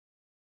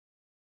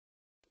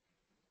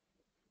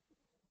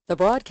The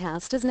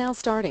broadcast is now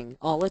starting.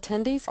 All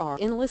attendees are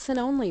in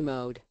listen-only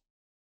mode.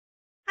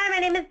 Hi, my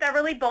name is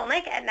Beverly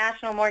Bolnick at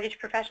National Mortgage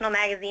Professional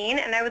Magazine,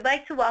 and I would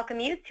like to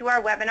welcome you to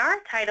our webinar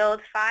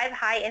titled 5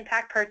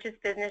 High-Impact Purchase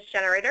Business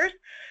Generators,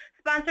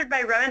 sponsored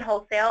by Rowan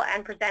Wholesale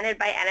and presented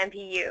by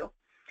NMPU.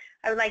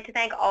 I would like to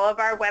thank all of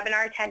our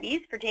webinar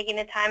attendees for taking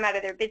the time out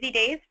of their busy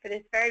days for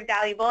this very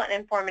valuable and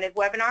informative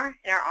webinar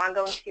in our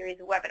ongoing series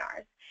of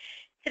webinars.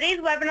 Today's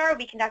webinar will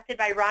be conducted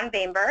by Ron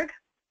Bainberg.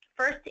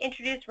 First, to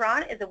introduce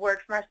Ron is a word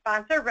from our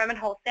sponsor, Rowan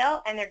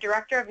Wholesale, and their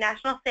Director of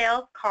National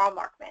Sales, Carl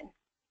Markman.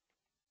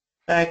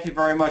 Thank you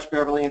very much,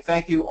 Beverly, and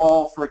thank you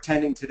all for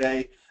attending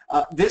today.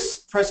 This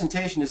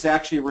presentation is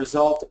actually a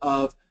result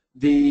of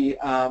the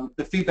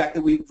feedback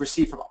that we've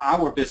received from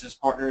our business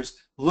partners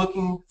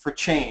looking for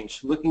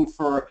change, looking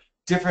for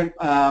different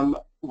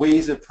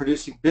ways of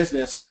producing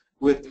business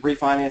with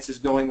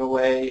refinances going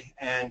away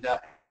and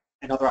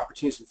other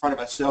opportunities in front of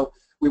us. So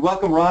we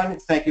welcome Ron.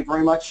 Thank you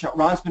very much.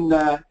 Ron's been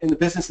in the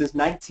business since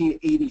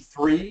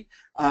 1983.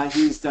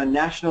 He's done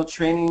national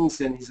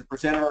trainings and he's a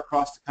presenter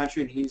across the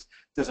country, and he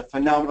does a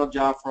phenomenal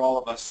job for all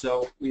of us.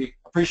 So we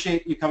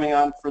appreciate you coming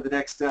on for the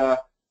next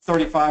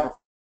 35 or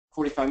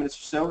 45 minutes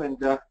or so, and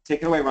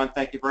take it away, Ron.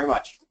 Thank you very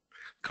much.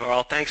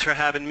 Carl, thanks for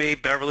having me.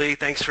 Beverly,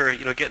 thanks for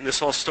getting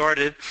this all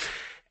started.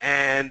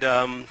 And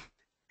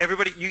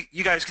everybody,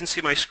 you guys can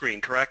see my screen,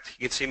 correct?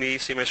 You can see me,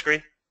 see my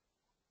screen?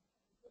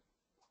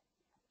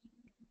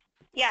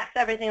 Yes,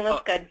 everything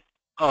looks good.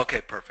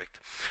 Okay, perfect.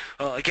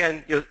 Well,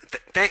 again,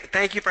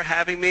 thank you for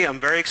having me. I'm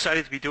very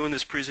excited to be doing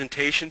this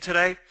presentation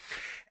today.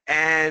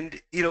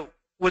 And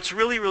what's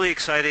really, really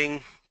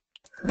exciting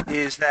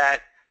is that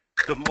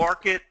the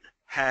market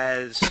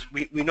has,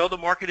 we know the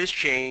market has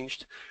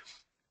changed.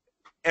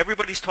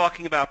 Everybody's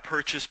talking about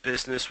purchase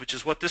business, which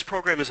is what this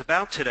program is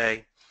about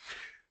today.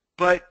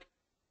 But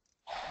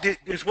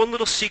there's one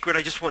little secret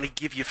I just want to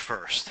give you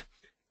first.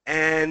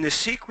 And the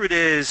secret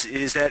is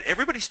that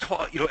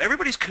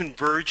everybody's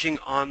converging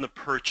on the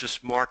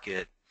purchase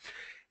market.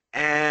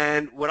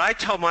 And what I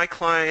tell my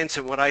clients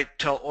and what I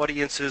tell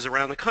audiences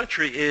around the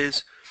country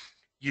is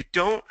you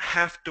don't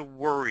have to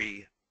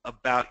worry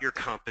about your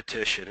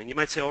competition. And you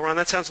might say, oh, Ron,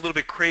 that sounds a little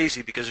bit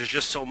crazy because there's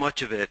just so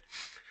much of it.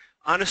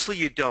 Honestly,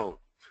 you don't.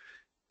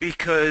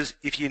 Because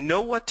if you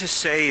know what to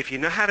say, if you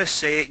know how to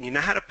say it, and you know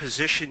how to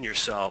position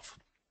yourself,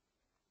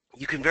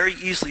 you can very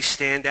easily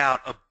stand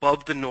out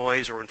above the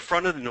noise or in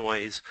front of the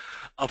noise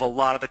of a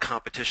lot of the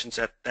competitions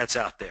that's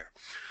out there.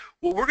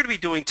 What we're going to be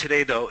doing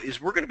today, though, is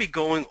we're going to be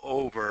going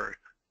over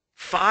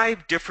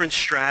 5 different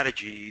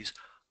strategies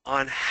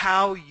on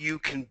how you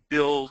can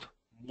build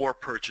more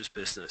purchase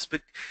business.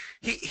 But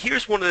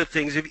here's one of the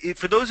things.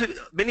 For those of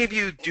many of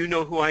you do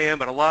know who I am,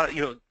 but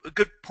a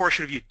good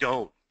portion of you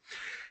don't.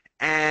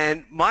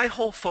 And my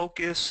whole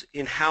focus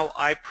in how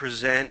I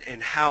present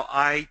and how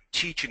I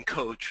teach and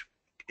coach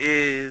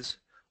is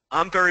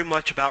I'm very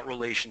much about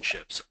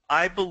relationships.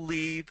 I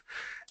believe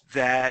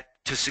that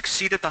to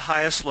succeed at the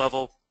highest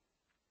level,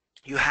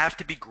 you have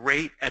to be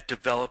great at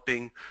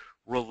developing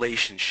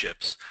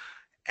relationships.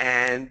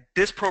 And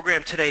this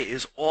program today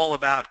is all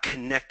about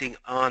connecting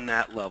on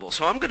that level.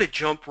 So I'm going to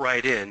jump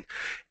right in,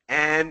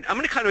 and I'm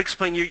going to kind of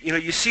explain,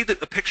 you see the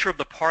picture of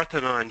the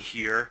Parthenon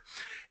here.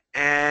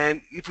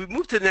 And if we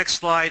move to the next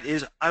slide,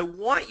 is I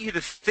want you to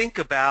think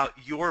about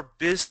your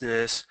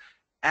business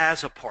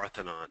as a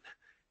Parthenon.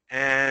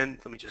 And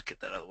let me just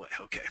get that out of the way.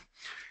 Okay.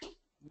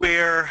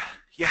 Where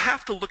you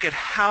have to look at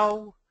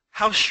how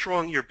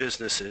strong your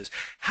business is,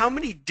 how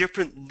many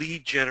different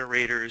lead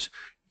generators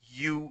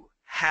you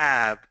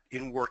have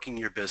in working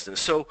your business.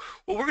 So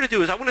what we're going to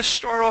do is I want to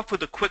start off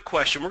with a quick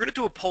question. We're going to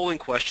do a polling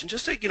question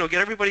just to get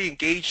everybody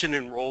engaged and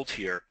enrolled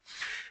here.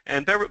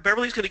 And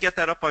Beverly's going to get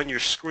that up on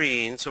your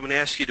screen, so I'm going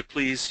to ask you to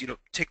please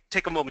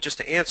take a moment just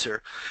to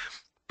answer.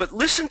 But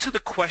listen to the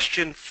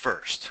question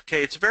first.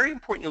 Okay, it's very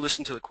important you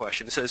listen to the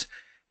question. It says,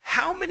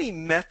 how many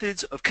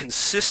methods of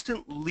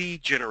consistent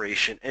lead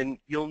generation, and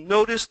you'll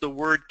notice the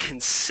word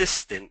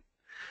consistent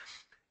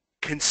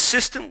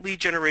lead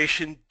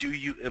generation do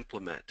you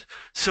implement?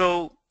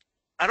 So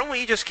I don't want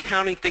you just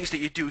counting things that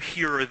you do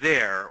here or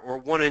there or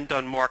one and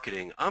done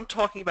marketing. I'm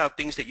talking about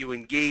things that you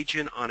engage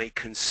in on a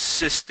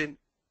consistent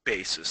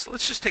basis. So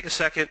let's just take a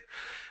second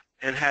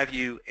and have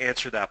you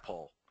answer that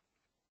poll.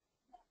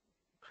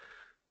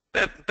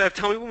 Bev,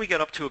 tell me when we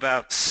get up to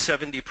about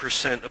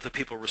 70% of the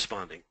people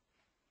responding.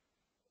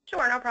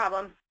 Sure, no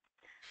problem.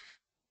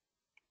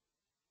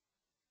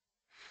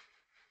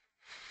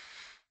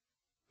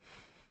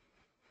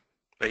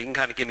 But you can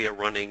kind of give me a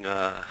running,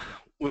 where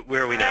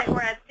are we now?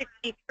 We're at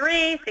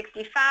 63,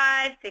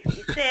 65,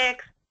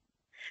 66,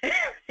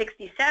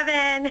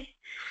 67,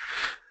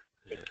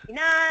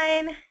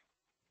 69,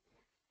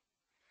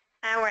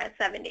 and we're at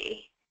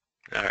 70.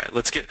 All right,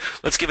 let's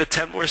give it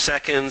 10 more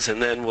seconds,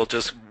 and then we'll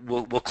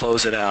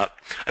close it out.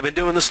 I've been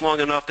doing this long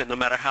enough that no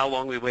matter how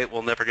long we wait,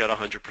 we'll never get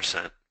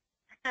 100%.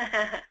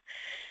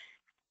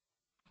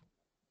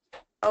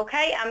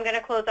 Okay, I'm going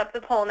to close up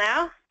the poll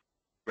now.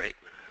 Great.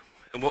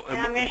 And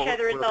I'm going to share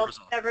the results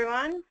with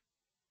everyone.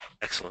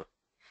 Excellent.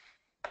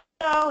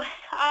 So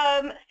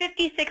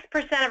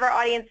 56% of our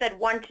audience said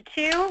 1 to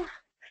 2,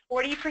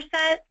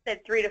 40%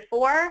 said 3 to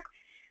 4,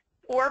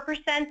 4%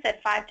 said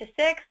 5 to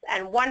 6,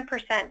 and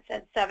 1%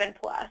 said 7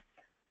 plus.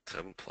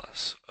 7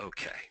 plus,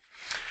 okay.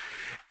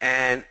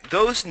 And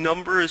those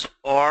numbers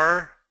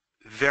are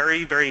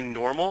very, very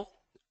normal.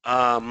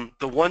 The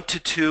 1 to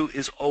 2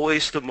 is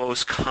always the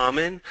most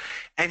common.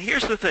 And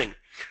here's the thing.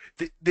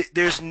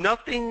 There's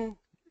nothing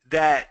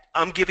that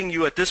I'm giving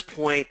you at this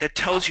point that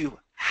tells you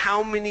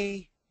how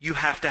many you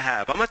have to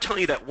have. I'm not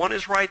telling you that 1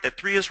 is right, that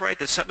 3 is right,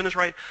 that 7 is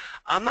right.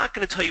 I'm not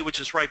going to tell you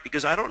which is right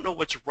because I don't know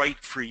what's right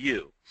for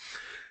you.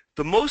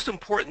 The most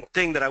important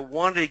thing that I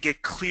wanted to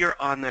get clear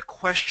on that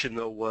question,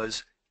 though,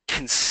 was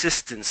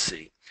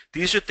consistency.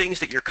 These are things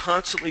that you're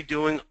constantly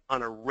doing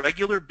on a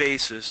regular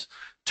basis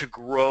to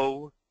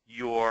grow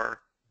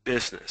your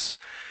business.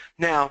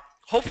 Now,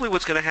 hopefully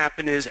what's going to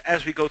happen is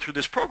as we go through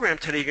this program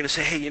today, you're going to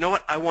say, hey, you know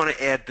what, I want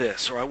to add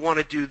this or I want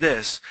to do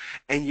this.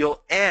 And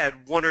you'll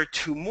add 1 or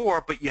 2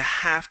 more, but you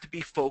have to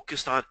be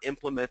focused on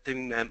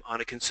implementing them on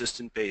a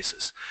consistent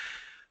basis.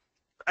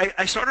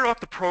 I started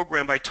off the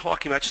program by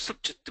talking about, just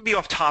to be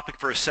off topic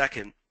for a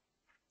second,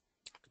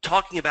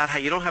 talking about how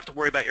you don't have to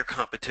worry about your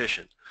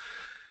competition.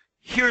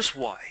 Here's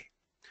why.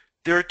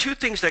 There are 2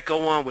 things that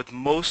go on with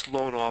most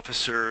loan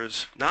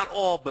officers, not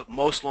all, but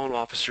most loan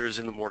officers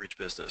in the mortgage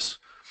business.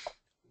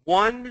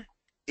 One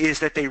is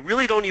that they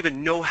really don't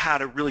even know how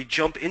to really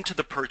jump into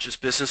the purchase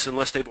business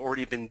unless they've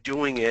already been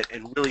doing it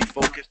and really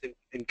focused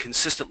and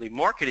consistently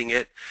marketing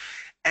it.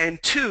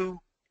 And 2,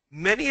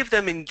 many of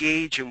them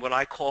engage in what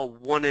I call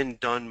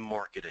one-and-done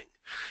marketing.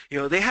 You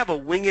know, they have a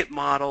wing it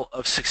model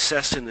of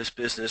success in this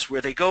business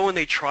where they go and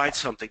they tried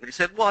something. They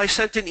said, well, I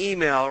sent an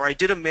email or I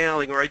did a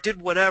mailing or I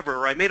did whatever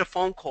or I made a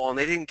phone call and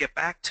they didn't get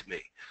back to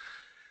me.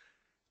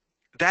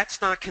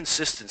 That's not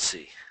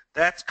consistency.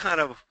 That's kind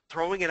of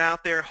throwing it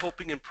out there,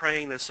 hoping and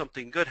praying that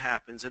something good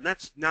happens, and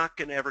that's not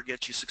going to ever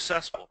get you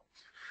successful.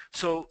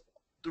 So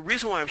the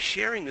reason why I'm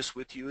sharing this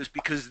with you is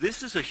because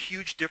this is a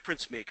huge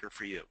difference maker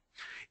for you.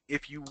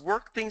 If you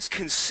work things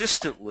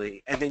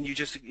consistently and then you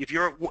just, if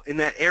you're in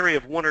that area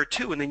of 1 or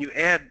 2 and then you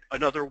add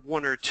another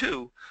 1 or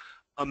 2,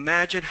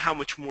 imagine how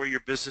much more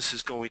your business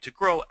is going to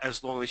grow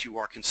as long as you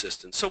are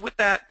consistent. So with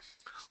that,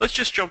 let's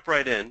just jump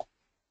right in.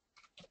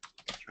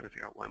 I'm trying to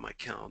figure out why my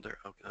calendar,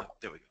 okay,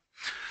 there we go.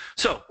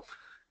 So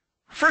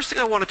first thing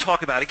I want to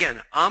talk about,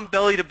 again, I'm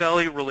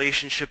belly-to-belly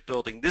relationship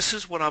building. This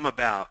is what I'm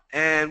about.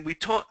 And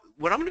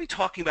what I'm going to be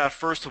talking about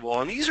first of all,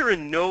 and these are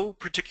in no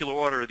particular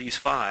order, these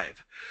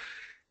 5.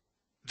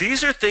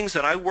 These are things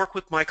that I work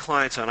with my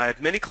clients on. I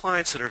have many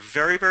clients that are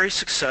very, very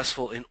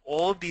successful in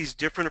all of these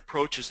different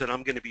approaches that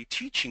I'm going to be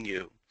teaching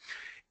you.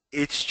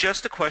 It's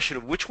just a question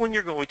of which one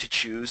you're going to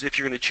choose, if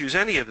you're going to choose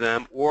any of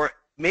them, or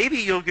maybe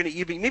you're going to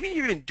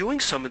even doing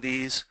some of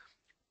these,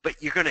 but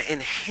you're going to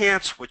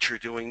enhance what you're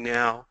doing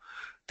now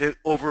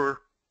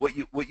over what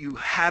you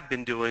have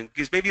been doing,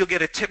 because maybe you'll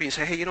get a tip and you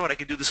say, hey, you know what, I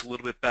can do this a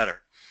little bit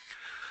better.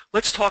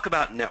 Let's talk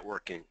about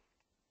networking.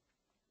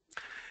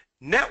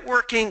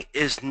 Networking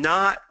is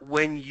not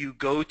when you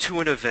go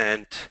to an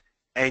event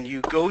and you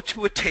go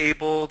to a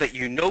table that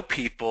you know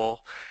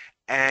people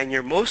and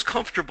you're most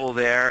comfortable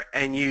there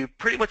and you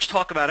pretty much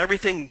talk about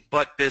everything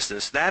but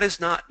business. That is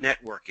not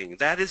networking.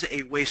 That is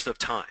a waste of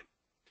time.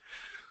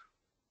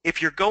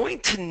 If you're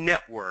going to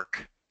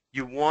network,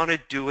 you want to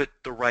do it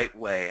the right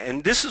way.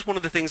 And this is one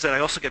of the things that I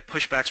also get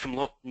pushbacks from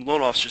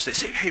loan officers. They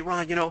say, hey,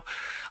 Ron, you know,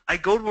 I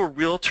go to a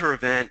realtor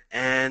event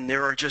and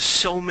there are just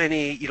so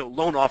many, you know,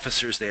 loan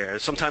officers there.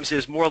 Sometimes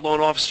there's more loan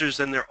officers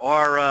than there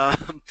are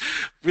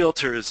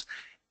realtors.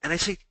 And I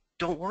say,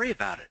 don't worry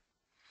about it.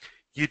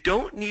 You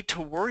don't need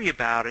to worry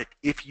about it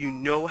if you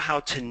know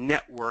how to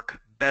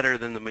network better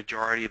than the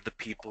majority of the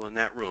people in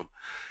that room.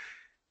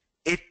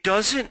 It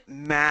doesn't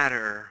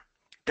matter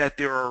that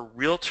there are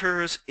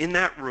realtors in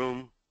that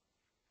room.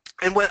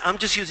 And I'm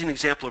just using an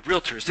example of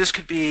realtors. This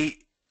could be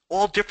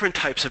all different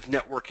types of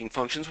networking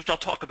functions, which I'll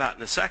talk about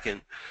in a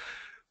second.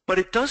 But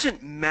it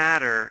doesn't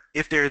matter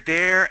if they're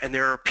there and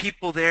there are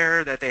people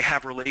there that they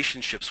have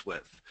relationships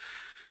with.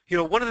 You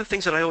know, one of the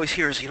things that I always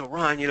hear is, you know,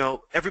 Ron, you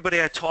know,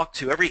 everybody I talk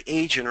to, every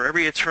agent or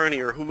every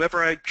attorney or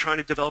whomever I'm trying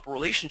to develop a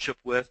relationship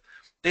with,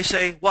 they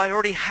say, well, I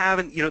already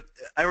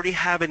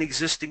have an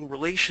existing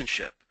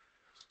relationship.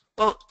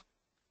 Well,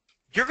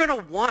 you're going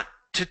to want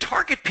to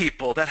target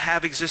people that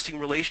have existing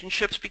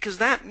relationships because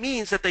that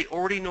means that they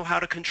already know how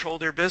to control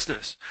their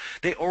business.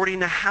 They already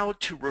know how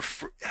to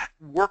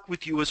work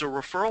with you as a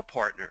referral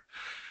partner.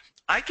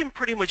 I can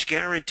pretty much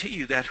guarantee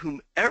you that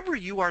whomever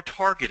you are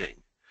targeting,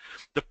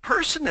 the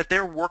person that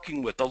they're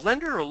working with, the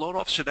lender or loan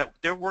officer that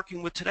they're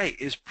working with today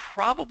is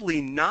probably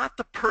not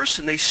the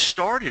person they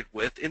started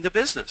with in the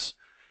business.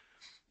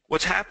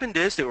 What's happened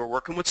is they were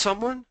working with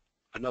someone,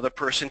 another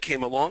person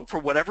came along for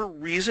whatever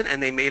reason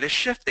and they made a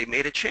shift, they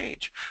made a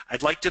change.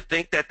 I'd like to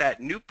think that that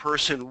new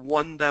person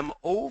won them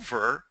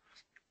over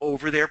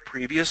their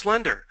previous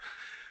lender.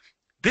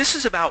 This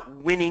is about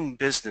winning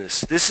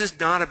business. This is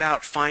not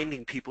about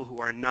finding people who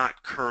are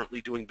not currently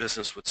doing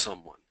business with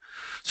someone.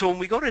 So when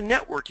we go to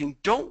networking,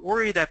 don't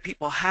worry that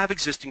people have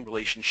existing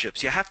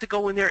relationships. You have to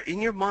go in there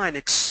in your mind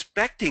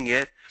expecting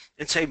it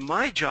and say,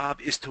 my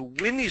job is to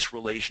win these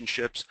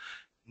relationships,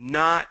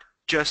 not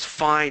just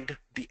find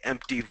the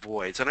empty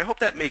voids. And I hope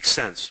that makes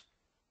sense.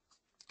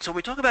 So when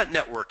we talk about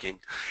networking,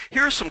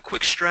 here are some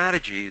quick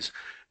strategies.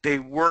 They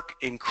work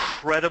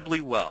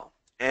incredibly well.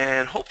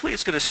 And hopefully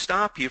it's going to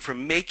stop you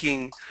from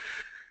making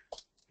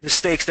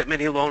mistakes that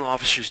many loan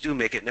officers do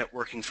make at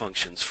networking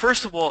functions.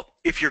 First of all,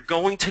 if you're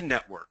going to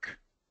network,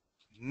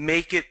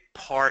 make it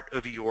part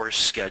of your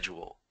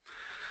schedule.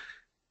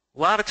 A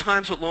lot of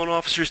times what loan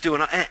officers do,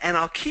 and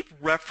I'll keep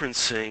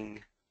referencing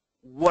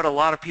what a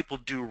lot of people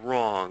do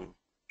wrong,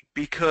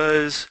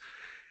 because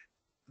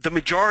the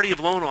majority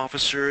of loan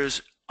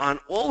officers on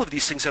all of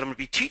these things that I'm going to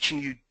be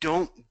teaching you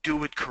don't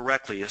do it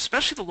correctly,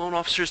 especially the loan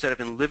officers that have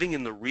been living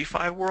in the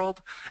refi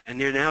world and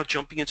they're now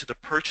jumping into the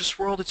purchase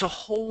world. It's a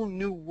whole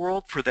new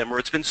world for them, or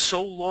it's been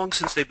so long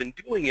since they've been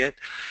doing it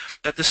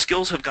that the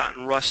skills have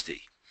gotten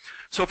rusty.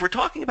 So if we're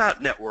talking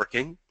about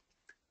networking,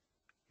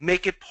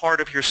 make it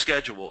part of your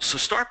schedule. So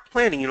start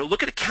planning,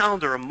 look at a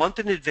calendar a month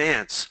in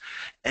advance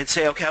and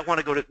say, okay, I want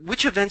to go to,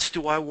 which events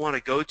do I want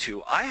to go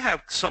to? I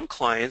have some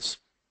clients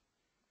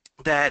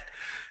that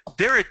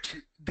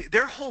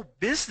their whole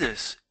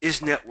business is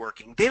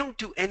networking. They don't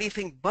do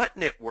anything but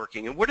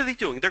networking. And what are they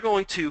doing? They're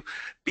going to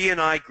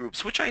B&I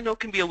groups, which I know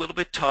can be a little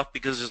bit tough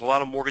because there's a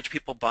lot of mortgage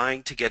people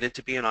buying to get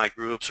into B&I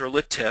groups, or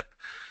Lit Tip.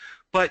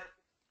 But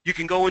you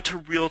can go into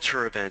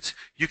realtor events.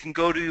 You can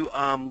go to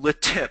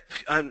Lit Tip,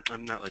 I'm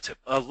not Lit Tip,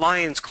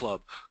 Lions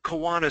Club,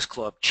 Kiwanis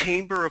Club,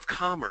 Chamber of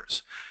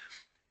Commerce.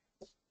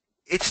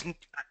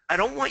 I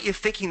don't want you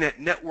thinking that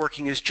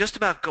networking is just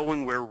about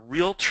going where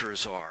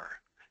realtors are.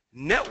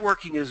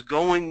 Networking is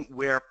going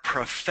where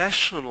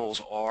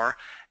professionals are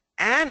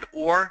and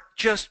or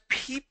just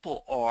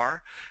people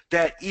are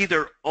that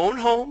either own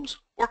homes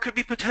or could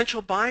be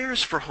potential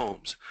buyers for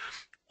homes.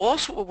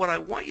 Also, what I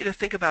want you to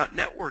think about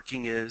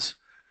networking is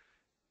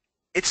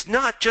it's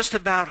not just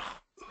about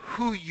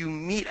who you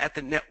meet at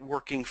the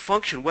networking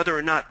function, whether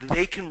or not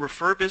they can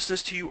refer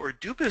business to you or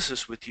do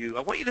business with you.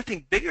 I want you to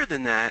think bigger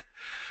than that.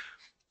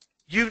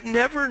 You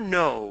never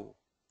know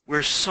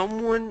where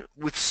someone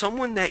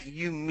that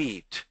you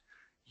meet,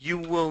 you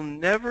will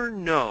never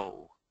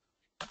know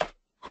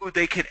who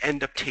they could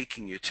end up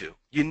taking you to.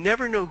 You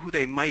never know who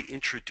they might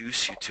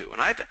introduce you to.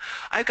 And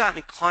I've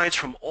gotten clients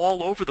from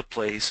all over the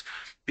place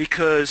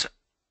because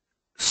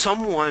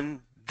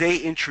someone they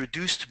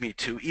introduced me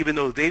to, even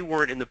though they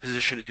weren't in the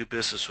position to do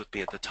business with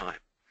me at the time.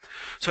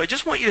 So I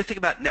just want you to think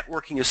about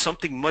networking as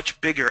something much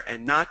bigger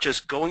and not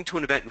just going to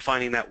an event and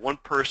finding that one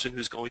person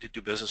who's going to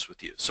do business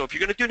with you. So if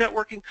you're going to do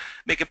networking,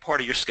 make it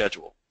part of your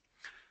schedule.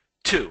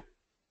 2,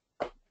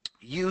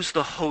 use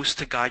the host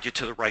to guide you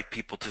to the right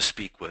people to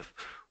speak with.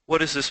 What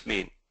does this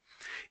mean?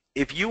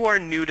 If you are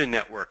new to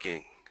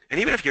networking, and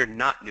even if you're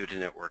not new to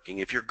networking,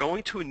 if you're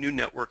going to a new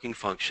networking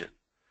function,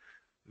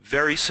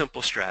 very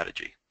simple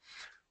strategy.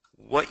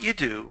 What you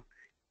do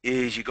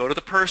is you go to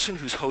the person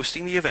who's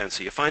hosting the event,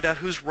 so you find out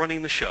who's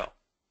running the show.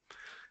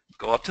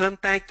 Go up to them,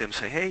 thank them,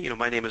 say, hey,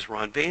 my name is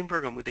Ron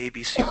Vainberg, I'm with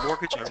ABC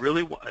Mortgage, I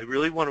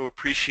really want to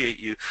appreciate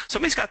you.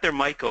 Somebody's got their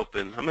mic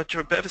open. I'm not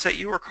sure, Bev, is that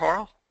you or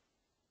Carl?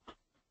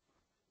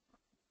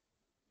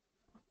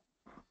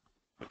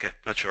 Okay,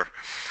 not sure.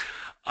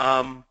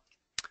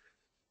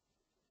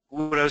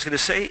 What I was going to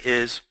say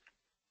is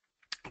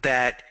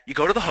that you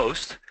go to the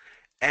host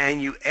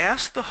and you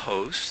ask the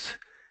host,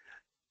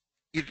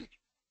 you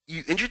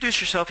introduce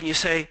yourself and you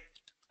say,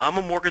 I'm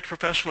a mortgage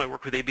professional, I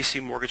work with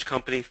ABC Mortgage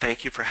Company,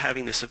 thank you for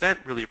having this event,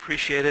 really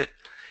appreciate it.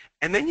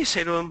 And then you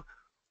say to them,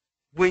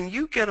 when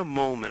you get a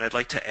moment, I'd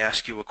like to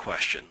ask you a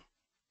question.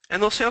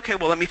 And they'll say, okay,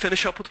 well, let me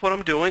finish up with what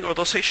I'm doing, or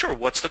they'll say, sure,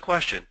 what's the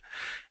question?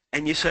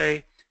 And you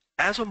say,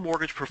 as a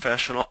mortgage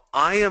professional,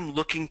 I am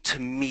looking to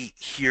meet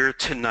here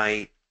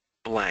tonight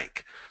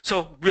blank.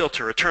 So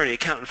realtor, attorney,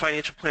 accountant,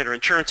 financial planner,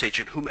 insurance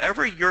agent,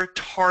 whomever you're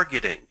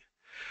targeting,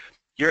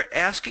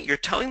 you're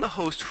telling the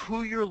host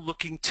who you're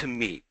looking to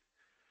meet.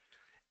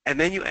 And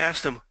then you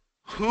ask them,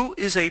 who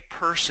is a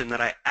person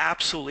that I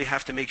absolutely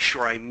have to make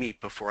sure I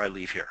meet before I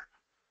leave here?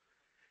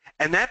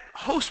 And that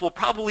host will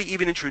probably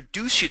even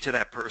introduce you to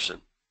that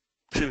person.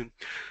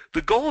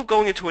 The goal of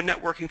going into a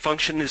networking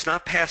function is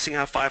not passing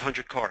out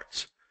 500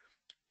 cards.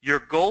 Your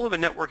goal of a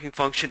networking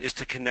function is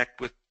to connect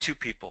with 2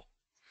 people.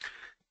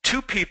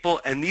 2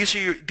 people, and these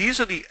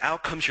are the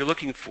outcomes you're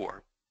looking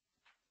for.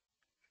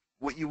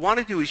 What you want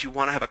to do is you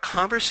want to have a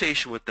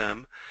conversation with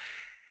them,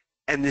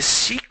 and the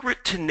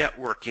secret to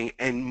networking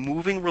and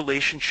moving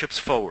relationships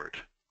forward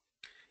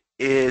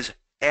is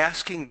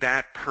asking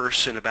that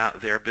person about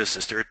their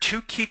business. There are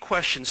 2 key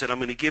questions that I'm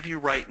going to give you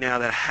right now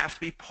that have to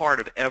be part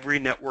of every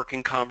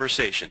networking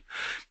conversation.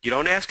 You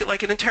don't ask it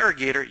like an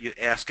interrogator, you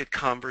ask it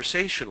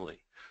conversationally.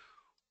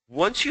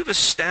 Once you've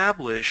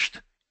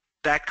established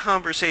that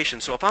conversation,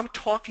 so if I'm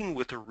talking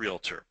with a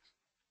realtor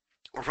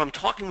or if I'm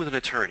talking with an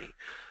attorney,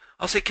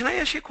 I'll say, can I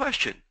ask you a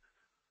question?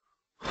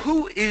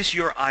 Who is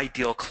your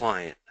ideal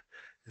client?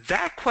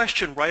 That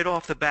question right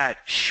off the bat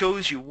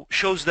shows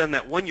them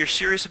that, one, you're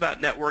serious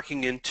about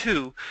networking, and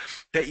two,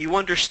 that you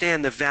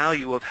understand the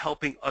value of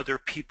helping other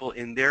people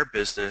in their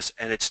business,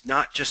 and it's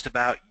not just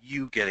about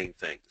you getting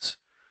things.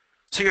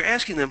 So you're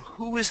asking them,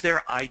 who is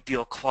their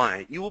ideal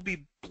client? You will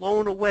be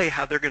blown away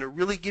how they're going to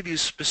really give you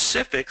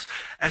specifics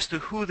as to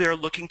who they're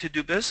looking to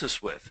do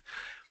business with.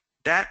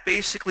 That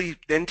basically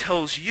then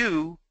tells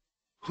you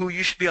who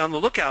you should be on the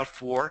lookout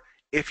for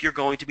if you're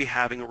going to be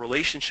having a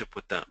relationship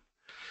with them.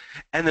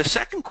 And the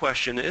second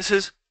question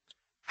is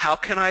how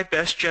can I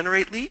best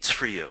generate leads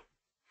for you?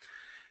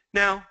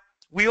 Now,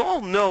 we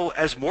all know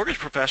as mortgage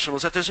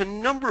professionals that there's a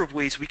number of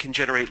ways we can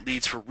generate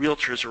leads for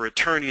realtors or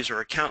attorneys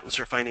or accountants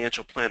or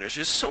financial planners.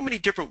 There's so many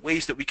different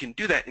ways that we can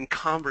do that in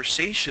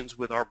conversations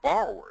with our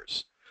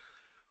borrowers.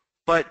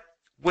 But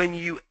when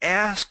you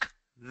ask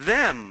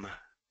them,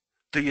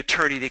 the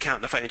attorney, the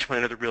accountant, the financial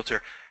planner, the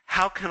realtor,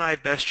 how can I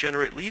best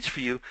generate leads for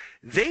you?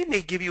 They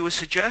may give you a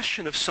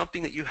suggestion of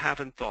something that you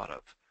haven't thought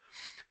of.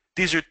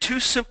 These are two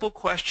simple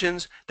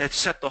questions that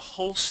set the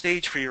whole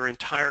stage for your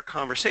entire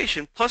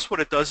conversation. Plus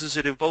what it does is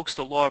it invokes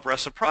the law of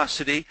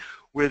reciprocity,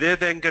 where they're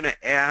then going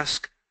to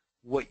ask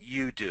what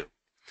you do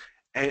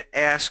and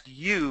ask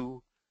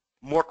you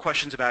more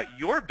questions about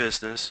your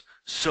business,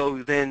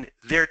 so then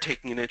they're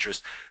taking an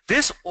interest.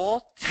 This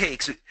all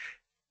takes,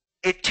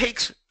 it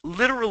takes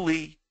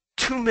literally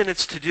 2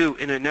 minutes to do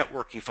in a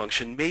networking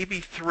function, maybe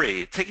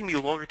 3. It's taking me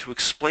longer to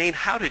explain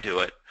how to do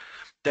it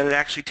than it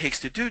actually takes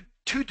to do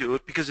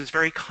it, because it's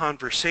very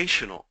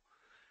conversational.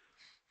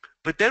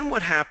 But then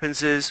what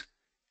happens is,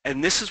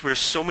 and this is where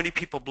so many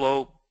people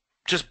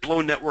just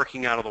blow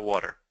networking out of the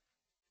water.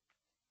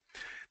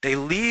 They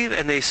leave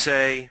and they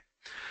say,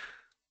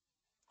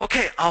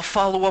 okay, I'll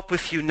follow up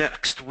with you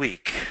next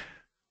week.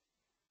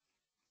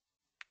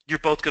 You're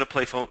both going to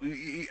play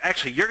phone,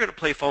 actually you're going to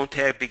play phone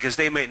tag, because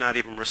they may not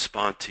even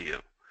respond to you.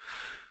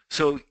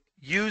 So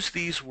use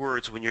these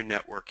words when you're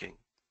networking.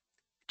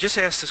 Just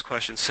ask this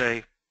question,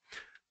 say,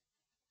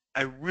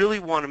 I really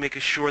want to make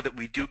sure that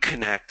we do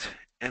connect,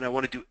 and I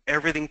want to do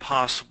everything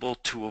possible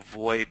to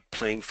avoid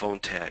playing phone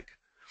tag.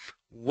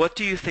 What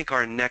do you think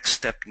our next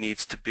step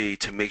needs to be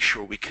to make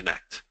sure we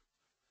connect?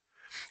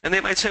 And they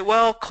might say,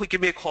 well,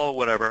 give me a call or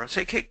whatever. I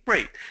say, okay,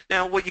 great.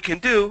 Now what you can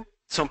do,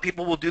 some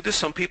people will do this,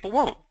 some people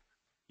won't.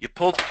 You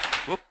pull,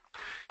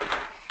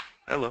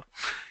 hello.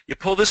 You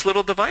pull this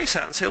little device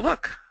out and say,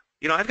 look,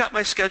 you know, I've got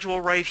my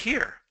schedule right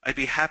here. I'd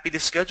be happy to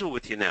schedule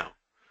with you now.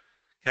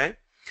 Okay?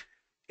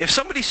 If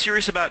somebody's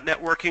serious about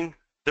networking,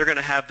 they're going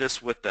to have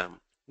this with them.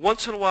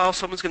 Once in a while,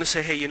 someone's going to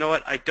say, hey, you know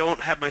what, I don't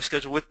have my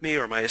schedule with me,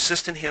 or my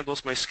assistant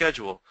handles my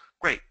schedule.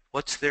 Great.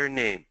 What's their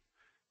name?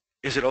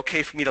 Is it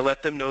okay for me to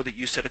let them know that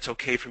you said it's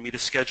okay for me to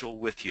schedule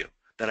with you,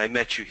 that I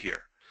met you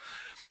here?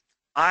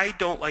 I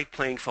don't like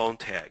playing phone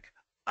tag.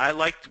 I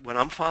like, when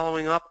I'm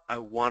following up, I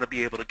want to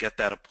be able to get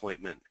that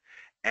appointment.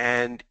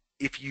 And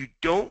if you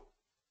don't,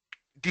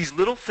 these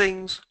little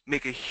things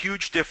make a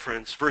huge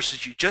difference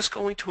versus you just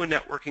going to a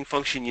networking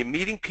function, you're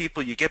meeting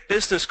people, you get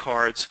business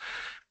cards,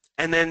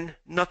 and then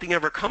nothing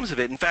ever comes of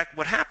it. In fact,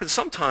 what happens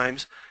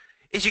sometimes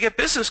is you get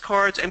business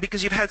cards, and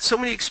because you've had so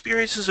many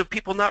experiences of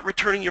people not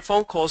returning your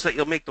phone calls, that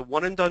you'll make the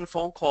one and done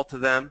phone call to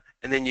them,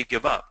 and then you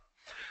give up.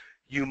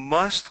 You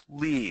must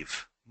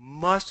leave,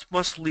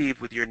 must leave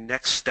with your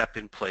next step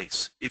in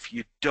place. If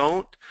you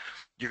don't,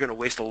 you're going to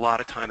waste a lot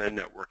of time at a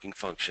networking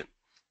function.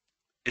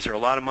 Is there a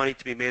lot of money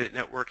to be made at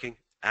networking?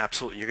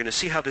 Absolutely. You're going to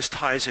see how this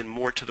ties in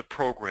more to the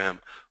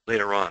program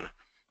later on.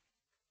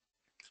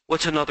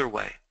 What's another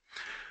way?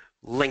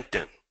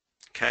 LinkedIn.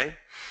 Okay?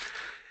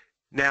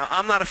 Now,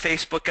 I'm not a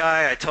Facebook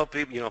guy. I tell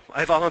people, you know,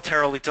 I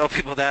voluntarily tell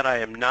people that I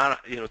am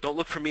not, you know, don't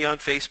look for me on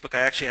Facebook.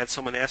 I actually had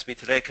someone ask me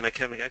today, can I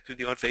connect with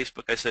you on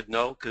Facebook? I said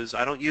no, because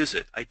I don't use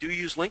it. I do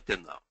use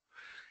LinkedIn, though.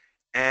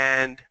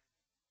 And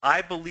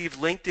I believe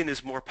LinkedIn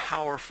is more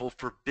powerful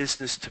for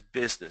business to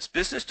business.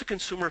 Business to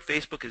consumer,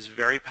 Facebook is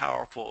very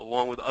powerful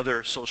along with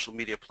other social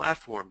media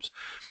platforms.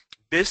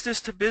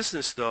 Business to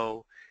business,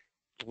 though,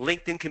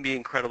 LinkedIn can be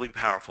incredibly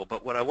powerful.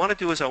 But what I want to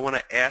do is I want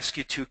to ask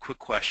you 2 quick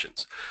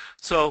questions.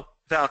 So,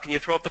 Val, can you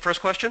throw up the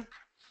first question?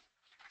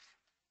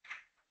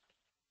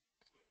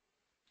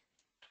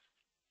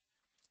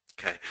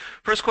 Okay.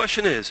 First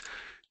question is,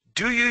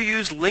 do you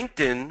use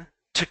LinkedIn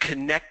to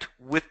connect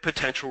with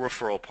potential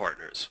referral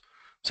partners?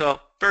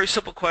 So, very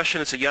simple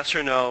question. It's a yes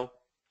or no.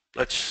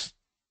 Let's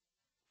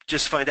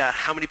just find out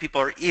how many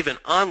people are even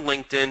on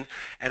LinkedIn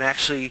and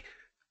actually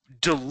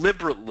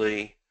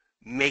deliberately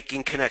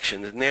making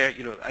connections. And there,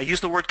 you know, I use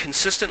the word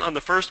consistent on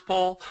the first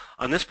poll.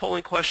 On this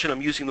polling question,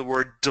 I'm using the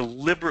word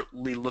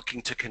deliberately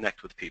looking to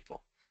connect with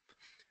people.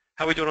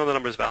 How are we doing on the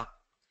numbers, Val?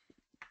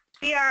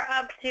 We are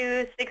up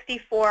to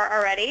 64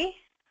 already.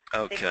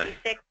 Okay.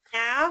 66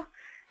 now.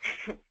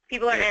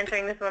 People are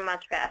answering this one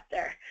much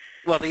faster.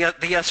 Well,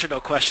 the yes or no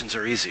questions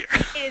are easier.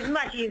 It is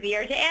much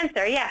easier to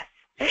answer, yes.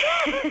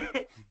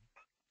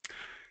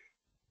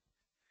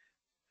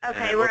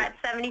 Okay, we're at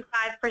 75%.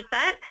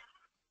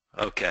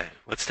 Okay,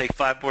 let's take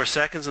 5 more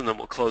seconds and then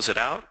we'll close it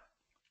out.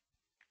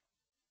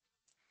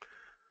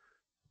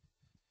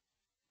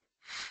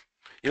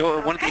 You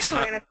know, one of Okay, these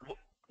we're times, gonna.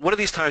 one of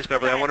these times,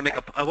 Beverly, Go I ahead, want to make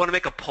a I want to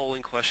make a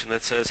polling question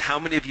that says, how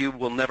many of you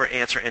will never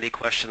answer any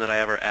question that I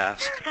ever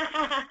ask? And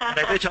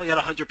I bet you'll get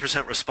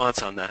 100%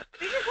 response on that.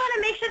 We just want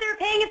to make sure they're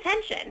paying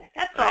attention.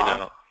 That's I all.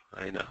 know,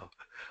 I know.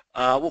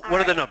 All What are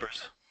the right.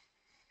 numbers?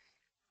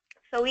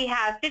 So we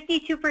have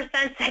 52%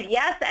 said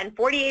yes and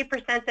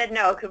 48% said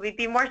no. Could we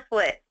be more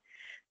split?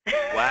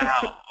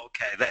 Wow.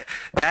 Okay,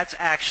 that's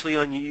actually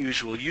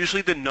unusual.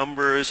 Usually the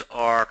numbers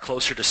are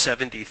closer to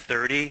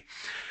 70-30.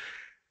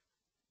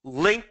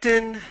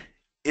 LinkedIn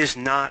is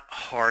not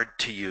hard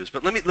to use,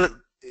 but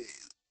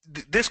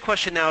this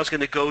question now is going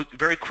to go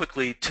very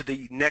quickly to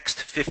the next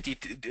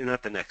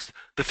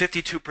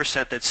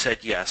 52% that said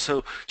yes.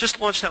 So just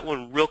launch that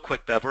one real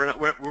quick, Bev. We're not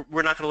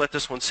going to let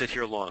this one sit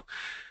here long.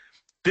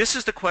 This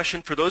is the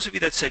question for those of you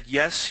that said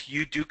yes,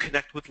 you do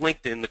connect with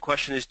LinkedIn. The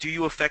question is, do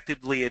you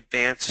effectively,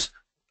 there's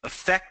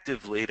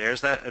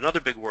that another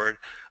big word,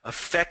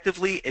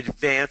 effectively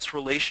advance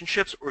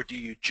relationships, or do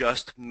you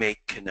just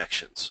make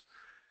connections?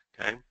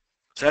 Okay.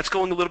 So that's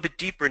going a little bit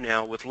deeper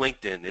now with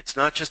LinkedIn. It's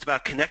not just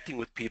about connecting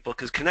with people,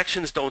 because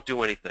connections don't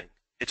do anything.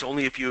 It's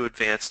only if you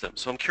advance them.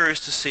 So I'm curious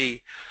to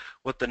see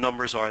what the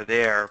numbers are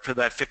there for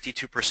that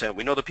 52%.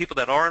 We know the people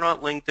that aren't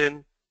on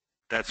LinkedIn,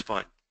 that's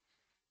fine.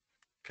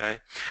 Okay.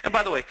 And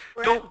by the way,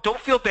 don't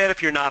feel bad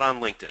if you're not on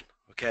LinkedIn.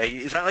 Okay.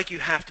 It's not like you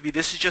have to be.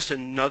 This is just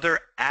another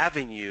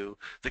avenue.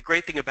 The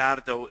great thing about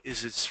it, though,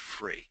 is it's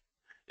free.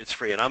 It's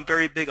free. And I'm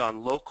very big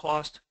on low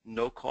cost,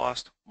 no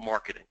cost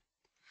marketing.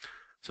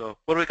 So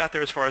what do we got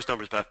there as far as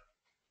numbers, Beth?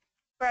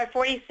 We're at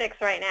 46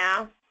 right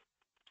now.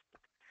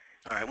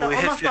 All right. So Well,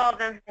 almost all of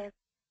them.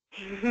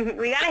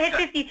 We got to hit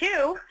 52.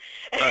 All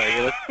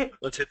right. Yeah,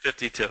 let's hit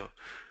 52. Okay.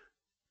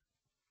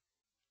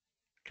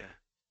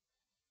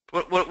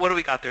 What do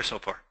we got there so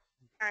far?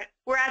 All right.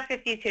 We're at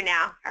 52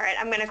 now. All right.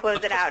 I'm going to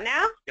close it out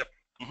now. Yep.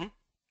 Mm-hmm.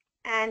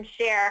 And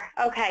share.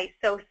 Okay.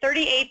 So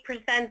 38%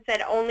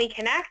 said only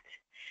connect.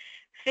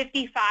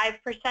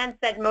 55%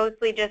 said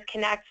mostly just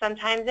connect,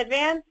 sometimes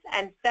advance,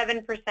 and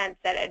 7%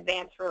 said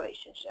advance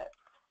relationship.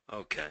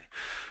 Okay.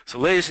 So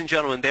ladies and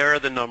gentlemen, there are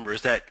the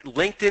numbers. That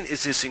LinkedIn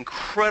is this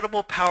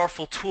incredible,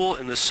 powerful tool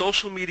in the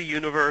social media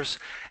universe,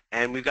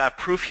 and we've got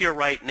proof here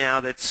right now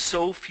that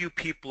so few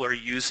people are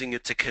using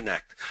it to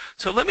connect.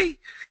 So let me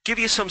give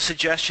you some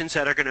suggestions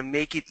that are going to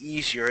make it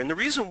easier. And the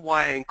reason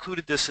why I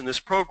included this in this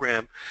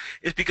program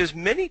is because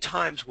many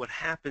times what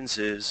happens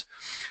is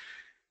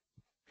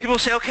people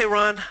say, okay,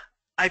 Ron,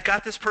 I've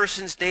got this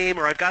person's name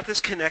or I've got this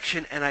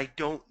connection and I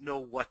don't know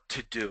what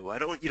to do. I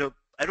don't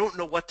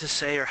know what to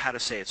say or how to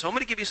say it. So I'm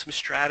going to give you some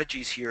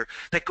strategies here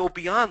that go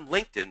beyond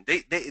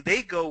LinkedIn.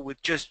 They go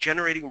with just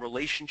generating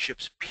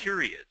relationships,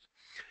 period.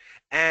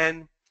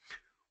 And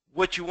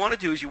what you want to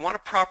do is you want to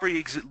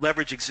properly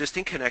leverage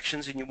existing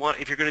connections, and you want,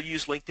 if you're going to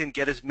use LinkedIn,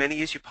 get as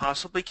many as you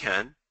possibly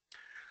can.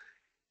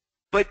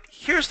 But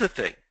here's the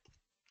thing.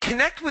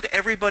 Connect with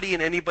everybody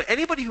and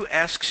anybody who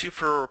asks you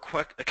for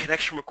a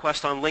connection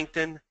request on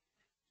LinkedIn.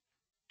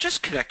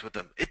 Just connect with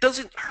them. It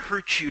doesn't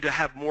hurt you to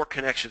have more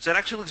connections. It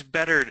actually looks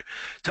better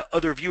to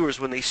other viewers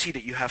when they see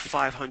that you have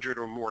 500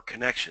 or more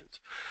connections.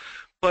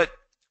 But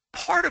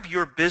part of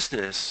your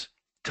business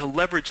to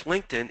leverage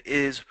LinkedIn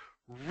is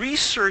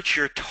research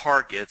your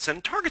targets.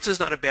 And targets is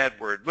not a bad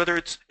word. Whether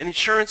it's an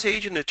insurance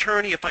agent, an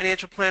attorney, a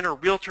financial planner, a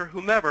realtor,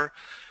 whomever,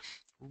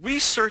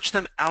 research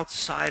them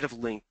outside of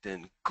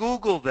LinkedIn.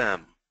 Google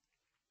them.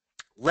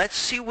 Let's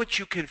see what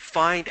you can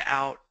find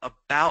out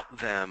about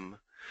them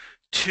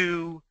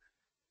to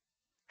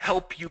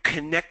help you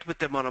connect with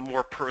them on a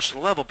more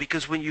personal level.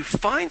 Because when you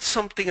find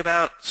something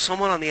about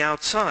someone on the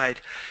outside,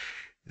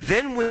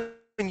 then when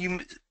you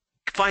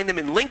find them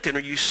in LinkedIn or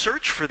you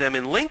search for them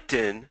in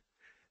LinkedIn,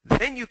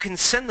 then you can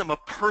send them a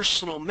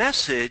personal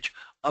message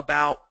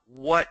about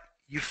what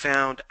you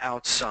found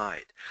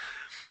outside.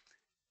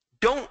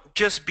 Don't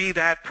just be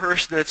that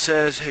person that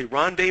says, hey,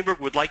 Ron Bainberg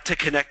would like to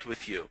connect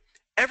with you.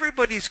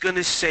 Everybody's going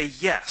to say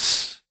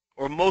yes.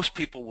 Or most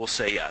people will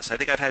say yes. I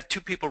think I've had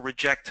 2 people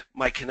reject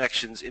my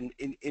connections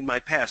in my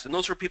past. And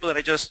those were people that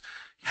I just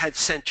had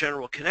sent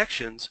general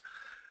connections.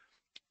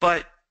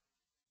 But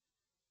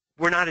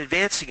we're not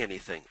advancing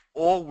anything.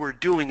 All we're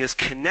doing is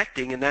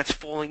connecting, and that's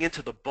falling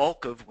into the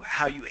bulk of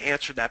how you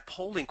answer that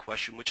polling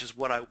question, which is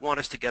what I want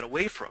us to get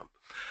away from.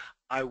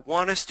 I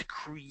want us to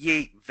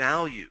create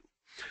value.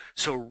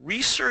 So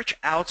research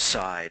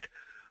outside.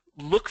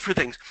 Look for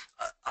things.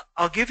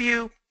 I'll give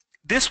you,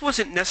 this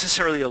wasn't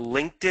necessarily a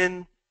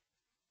LinkedIn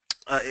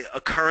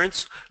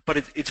occurrence, but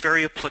it's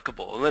very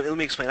applicable. Let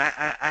me explain.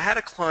 I had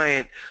a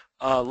client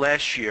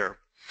last year,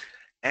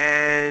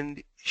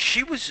 and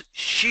she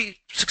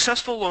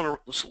successful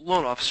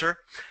loan officer,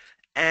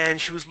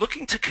 and she was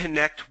looking to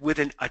connect with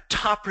a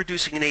top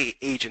producing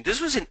agent. This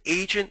was an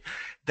agent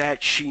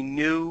that she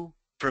knew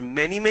for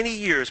many, many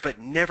years, but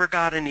never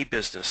got any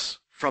business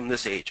from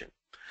this agent.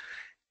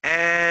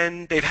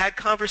 And they've had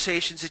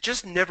conversations. It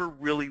just never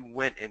really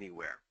went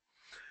anywhere.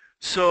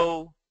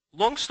 So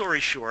long story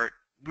short,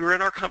 we were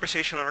in our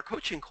conversation on our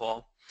coaching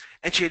call,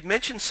 and she had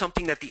mentioned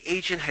something that the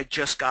agent had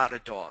just got a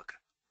dog.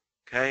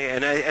 Okay,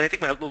 and I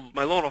think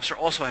my loan officer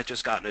also had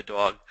just gotten a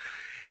dog,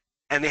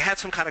 and they had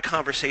some kind of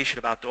conversation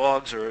about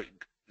dogs, or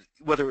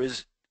whether it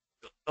was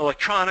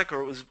electronic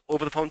or it was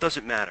over the phone,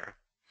 doesn't matter.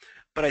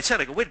 But I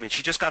said, I go, wait a minute,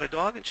 she just got a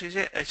dog? And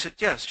I said,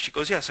 yes. She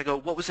goes, yes. I go,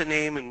 what was the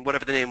name? And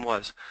whatever the name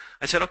was.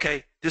 I said,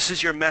 okay, this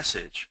is your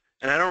message.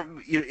 And I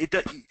don't,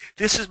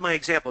 this is my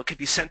example. It could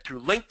be sent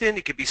through LinkedIn.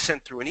 It could be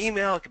sent through an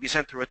email. It could be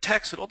sent through a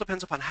text. It all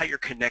depends upon how you're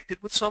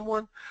connected with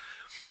someone.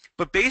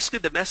 But basically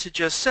the message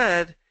just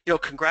said,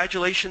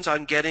 congratulations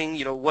on getting,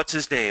 what's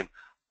his name?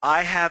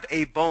 I have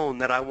a bone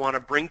that I want to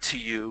bring to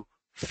you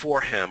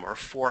for him or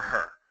for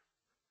her.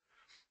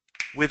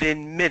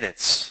 Within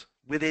minutes,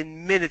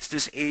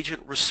 this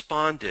agent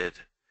responded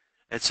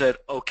and said,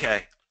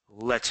 okay,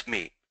 let's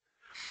meet.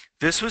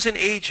 This was an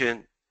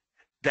agent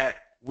that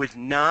would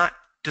not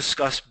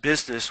discuss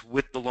business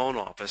with the loan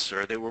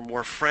officer. They were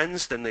more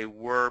friends than they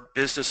were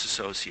business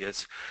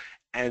associates.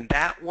 And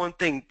that one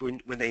thing,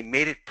 when they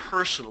made it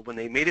personal, when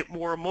they made it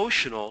more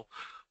emotional,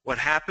 what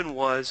happened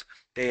was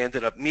they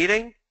ended up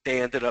meeting. She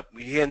ended up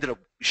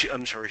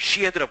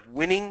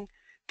winning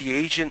the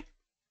agent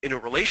in a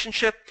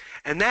relationship,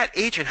 and that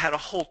agent had a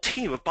whole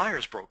team of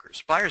buyer's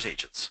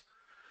agents.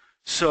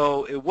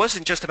 So it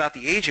wasn't just about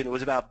the agent, it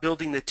was about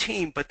building the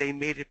team, but they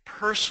made it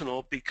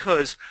personal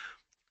because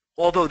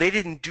although they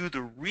didn't do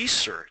the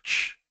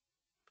research,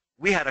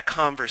 we had a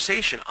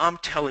conversation. I'm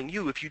telling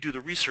you, if you do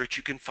the research,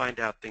 you can find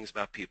out things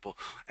about people.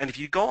 And if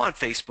you go on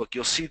Facebook,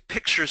 you'll see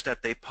pictures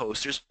that they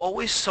post. There's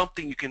always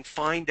something you can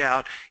find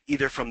out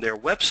either from their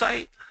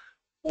website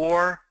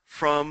or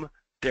from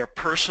their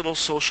personal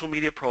social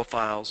media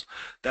profiles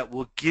that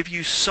will give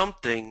you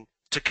something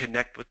to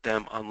connect with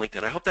them on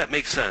LinkedIn. I hope that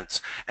makes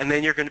sense. And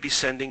then you're going to be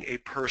sending a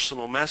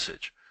personal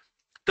message.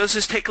 Does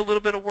this take a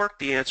little bit of work?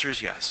 The answer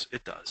is yes,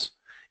 it does.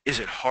 Is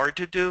it hard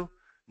to do?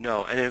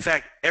 No. And in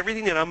fact,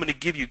 everything that I'm going to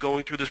give you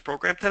going through this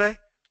program today,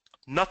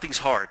 nothing's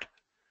hard.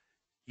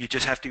 You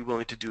just have to be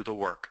willing to do the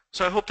work.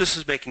 So I hope this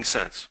is making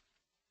sense.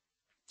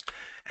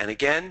 And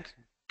again,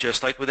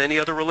 just like with any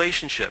other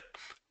relationship,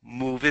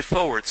 move it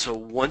forward. So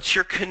once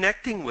you're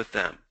connecting with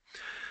them,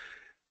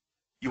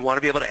 you want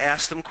to be able to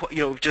ask them,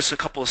 just a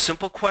couple of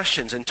simple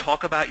questions and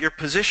talk about your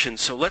position.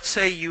 So let's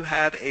say you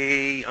have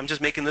I'm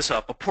just making this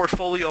up, a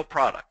portfolio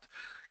product.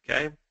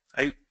 Okay,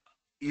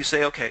 you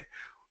say, okay,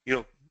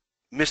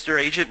 Mr.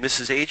 Agent,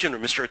 Mrs. Agent, or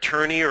Mr.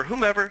 Attorney, or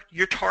whomever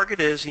your target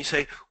is, and you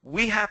say,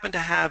 we happen to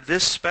have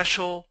this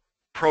special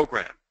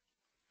program.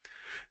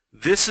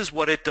 This is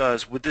what it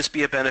does. Would this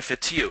be a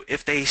benefit to you?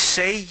 If they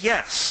say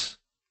yes,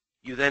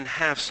 you then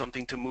have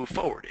something to move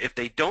forward. If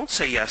they don't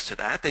say yes to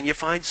that, then you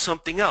find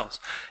something else.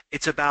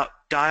 It's about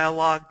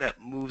dialogue that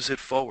moves it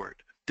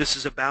forward. This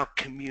is about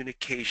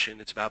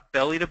communication. It's about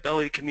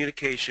belly-to-belly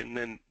communication,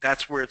 and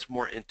that's where it's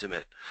more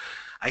intimate.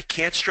 I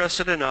can't stress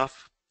it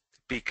enough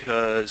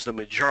because the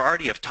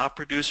majority of top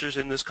producers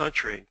in this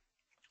country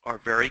are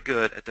very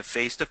good at the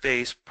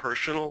face-to-face,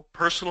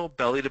 personal,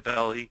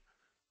 belly-to-belly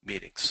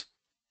meetings.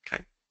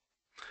 Okay.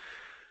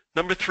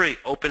 Number 3,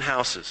 open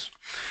houses.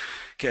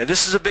 Okay,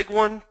 this is a big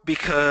one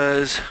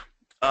because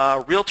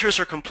realtors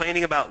are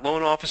complaining about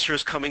loan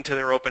officers coming to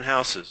their open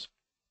houses.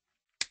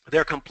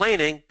 They're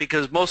complaining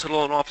because most of the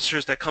loan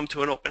officers that come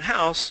to an open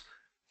house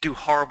do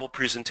horrible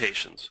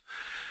presentations.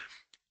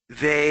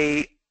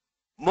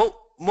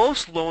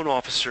 Most loan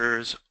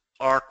officers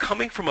are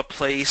coming from a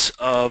place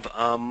of,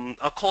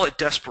 I'll call it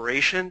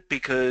desperation,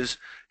 because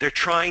they're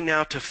trying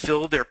now to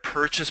fill their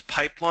purchase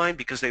pipeline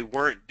because they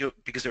were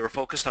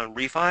focused on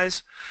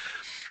refis.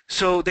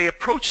 So they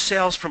approach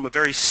sales from a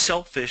very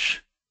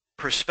selfish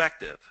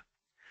perspective.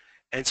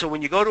 And so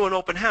when you go to an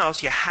open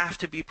house, you have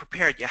to be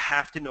prepared. You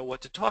have to know what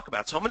to talk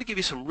about. So I'm going to give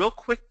you some real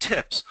quick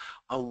tips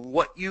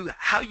on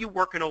how you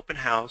work an open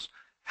house,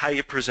 how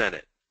you present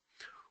it.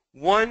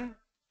 1,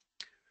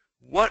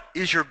 what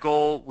is your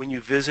goal when you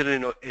visit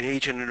an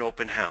agent in an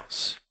open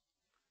house?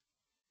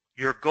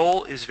 Your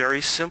goal is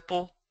very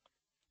simple: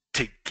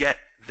 to get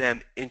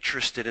them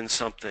interested in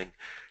something.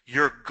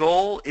 Your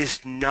goal is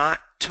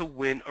not to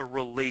win a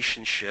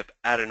relationship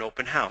at an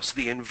open house.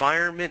 The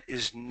environment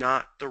is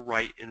not the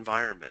right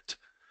environment.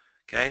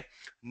 Okay?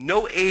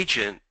 No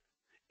agent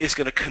is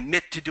going to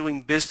commit to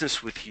doing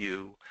business with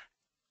you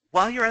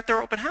while you're at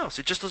their open house.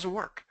 It just doesn't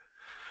work.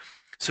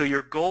 So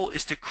your goal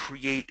is to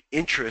create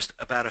interest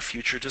about a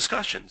future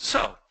discussion.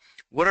 So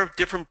what are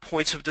different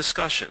points of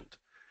discussion?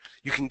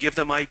 You can give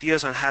them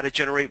ideas on how to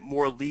generate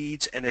more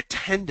leads and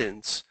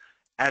attendance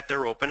at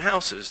their open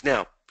houses.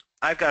 Now,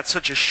 I've got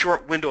such a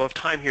short window of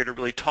time here to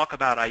really talk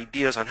about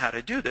ideas on how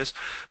to do this,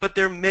 but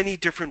there are many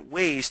different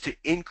ways to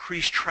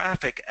increase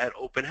traffic at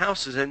open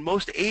houses, and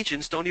most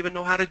agents don't even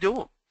know how to do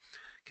them.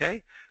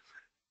 Okay?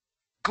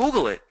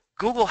 Google it.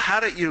 Google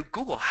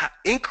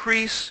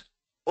increase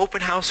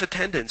open house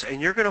attendance, and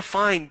you're going to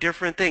find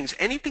different things.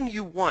 Anything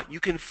you want,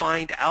 you can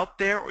find out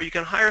there, or you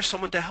can hire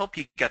someone to help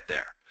you get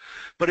there.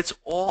 But it's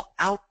all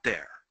out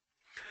there.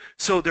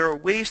 So there are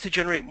ways to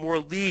generate more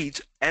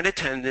leads and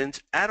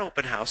attendance at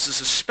open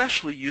houses,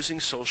 especially using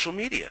social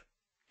media.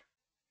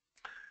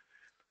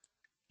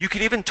 You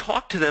can even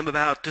talk to them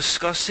about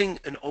discussing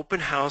an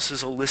open house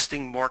as a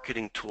listing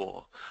marketing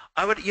tool.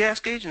 You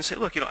ask agents, say,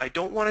 look, I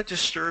don't want to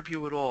disturb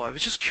you at all. I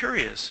was just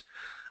curious.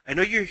 I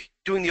know you're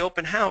doing the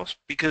open house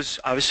because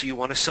obviously you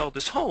want to sell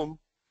this home,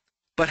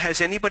 but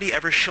has anybody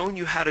ever shown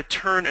you how to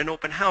turn an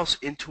open house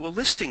into a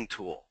listing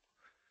tool?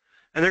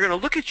 And they're going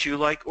to look at you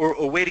like, or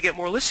a way to get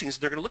more listings,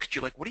 they're going to look at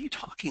you like, what are you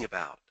talking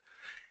about?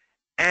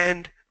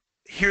 And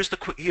here's the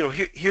quick,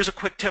 here's a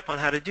quick tip on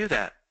how to do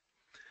that.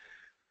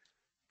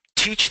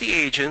 Teach the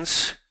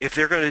agents, if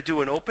they're going to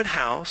do an open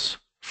house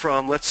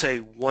from, let's say,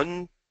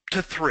 1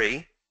 to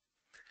 3,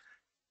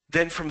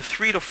 then from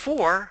 3 to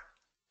 4,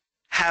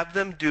 have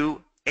them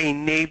do a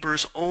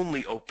neighbors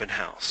only open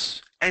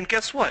house. And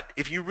guess what?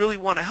 If you really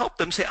want to help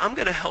them, say, I'm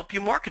going to help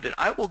you market it.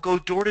 I will go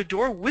door to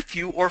door with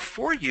you or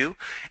for you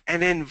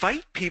and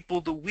invite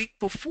people the week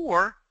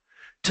before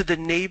to the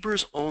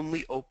neighbors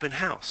only open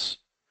house.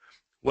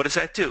 What does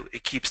that do?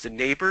 It keeps the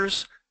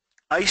neighbors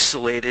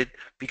isolated,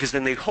 because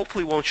then they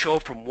hopefully won't show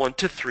up from 1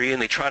 to 3 and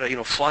they try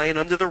to fly in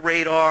under the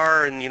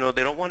radar, and they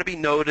don't want to be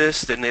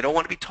noticed and they don't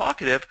want to be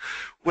talkative,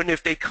 when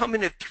if they come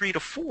in at 3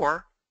 to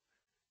 4,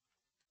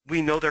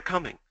 we know they're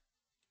coming.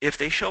 If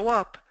they show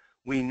up,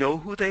 we know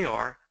who they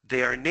are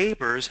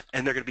neighbors,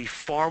 and they're going to be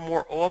far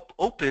more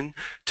open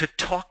to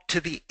talk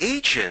to the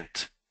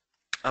agent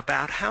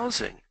about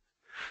housing.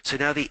 So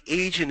now the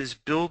agent is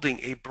building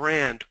a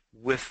brand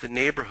with the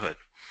neighborhood.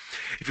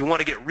 If you want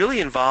to get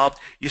really involved,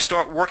 you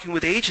start working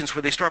with agents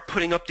where they start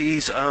putting up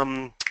these,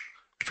 I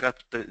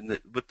forgot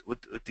what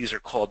these are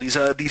called,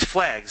 these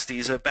flags,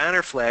 these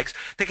banner flags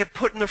they get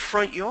put in the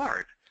front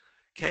yard.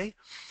 Okay?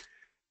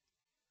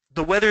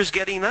 The weather's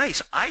getting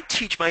nice. I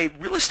teach my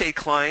real estate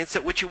clients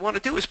that what you want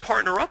to do is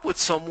partner up with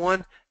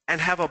someone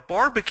and have a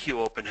barbecue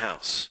open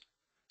house.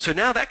 So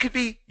now that could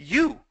be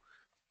you.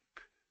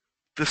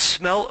 The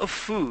smell of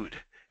food.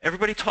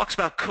 Everybody talks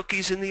about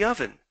cookies in the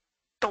oven.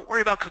 Don't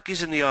worry about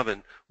cookies in the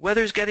oven.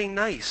 Weather's getting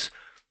nice.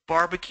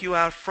 Barbecue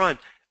out front.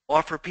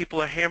 Offer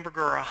people a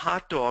hamburger or a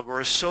hot dog or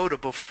a soda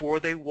before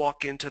they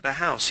walk into the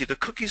house. See, the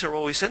cookies are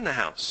always in the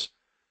house.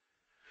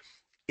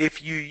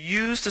 If you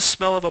use the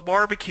smell of a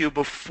barbecue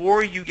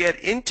before you get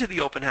into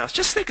the open house,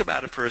 just think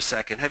about it for a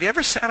second. Have you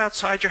ever sat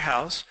outside your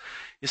house,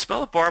 you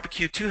smell a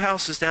barbecue 2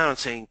 houses down and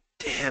saying,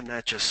 damn,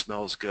 that just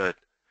smells good.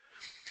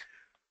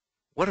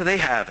 What are they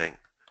having?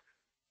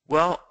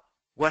 Well,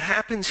 what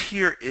happens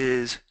here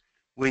is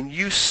when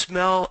you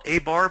smell a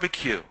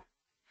barbecue,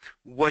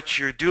 what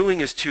you're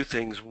doing is 2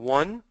 things.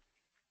 1,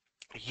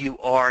 you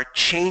are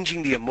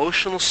changing the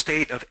emotional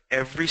state of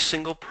every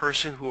single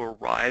person who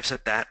arrives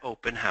at that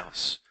open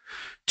house.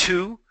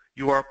 2,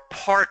 you are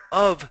part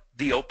of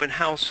the open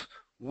house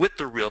with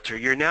the realtor.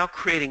 You're now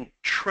creating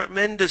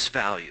tremendous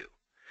value.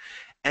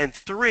 And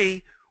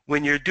 3,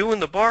 when you're doing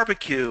the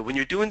barbecue, when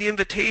you're doing the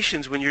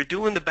invitations, when you're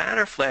doing the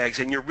banner flags,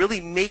 and you're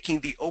really making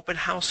the open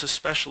house a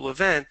special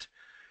event,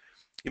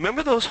 you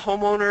remember those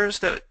homeowners,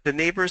 the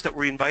neighbors that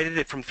were invited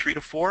it from 3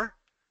 to 4?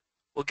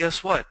 Well,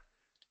 guess what?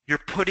 You're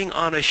putting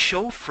on a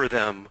show for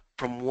them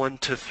from 1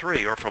 to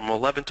 3 or from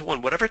 11 to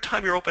 1. Whatever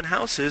time your open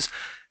house is,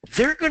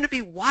 they're going to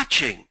be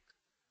watching.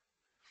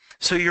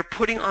 So you're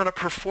putting on a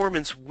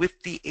performance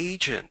with the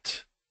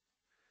agent.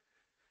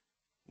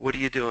 What are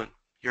you doing?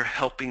 You're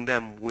helping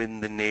them win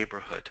the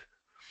neighborhood.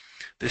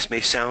 This may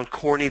sound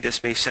corny,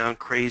 this may sound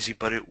crazy,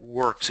 but it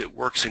works. It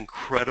works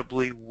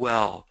incredibly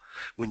well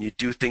when you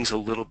do things a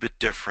little bit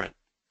different.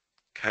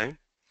 Okay?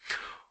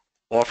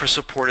 Offer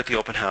support at the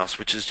open house,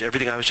 which is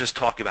everything I was just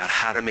talking about,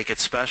 how to make it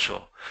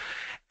special.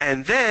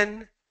 And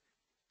then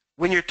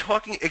when you're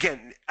talking,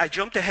 again, I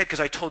jumped ahead because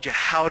I told you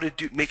how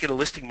to make it a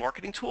listing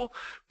marketing tool,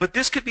 but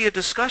this could be a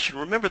discussion.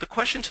 Remember, the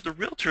question to the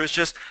realtor is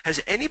just,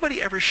 has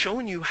anybody ever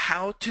shown you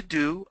how to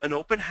do an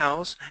open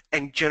house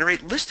and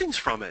generate listings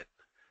from it?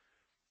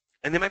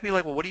 And they might be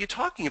like, well, what are you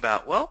talking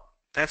about? Well,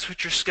 that's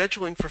what you're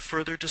scheduling for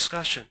further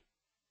discussion.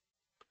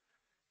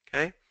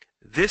 Okay?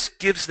 This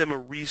gives them a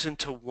reason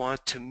to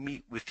want to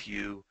meet with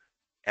you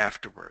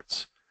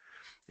afterwards.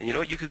 And you know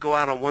what? You could go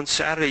out on one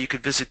Saturday, you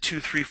could visit 2,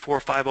 3, 4,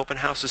 5 open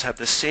houses, have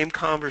the same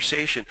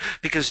conversation,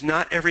 because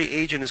not every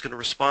agent is going to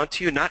respond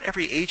to you. Not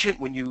every agent,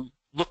 when you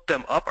look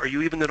them up, are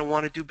you even going to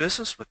want to do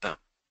business with them.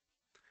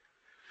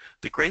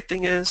 The great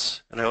thing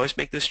is, and I always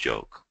make this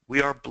joke,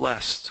 we are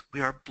blessed.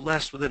 We are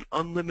blessed with an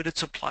unlimited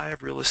supply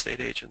of real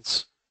estate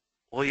agents.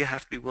 All you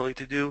have to be willing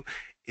to do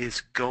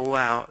is go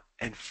out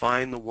and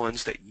find the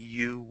ones that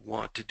you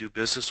want to do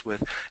business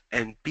with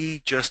and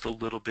be just a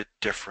little bit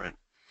different.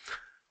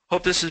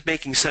 Hope this is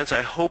making sense.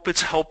 I hope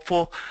it's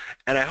helpful,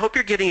 and I hope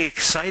you're getting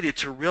excited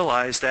to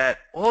realize that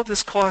all of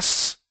this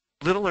costs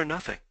little or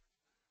nothing.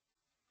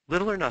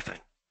 Little or nothing.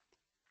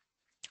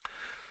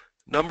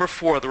 Number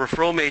 4, the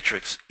referral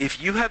matrix.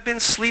 If you have been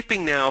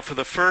sleeping now for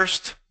the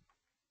first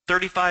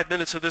 35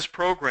 minutes of this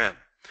program,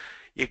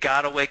 you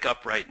got to wake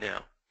up right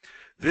now.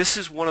 This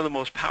is one of the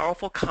most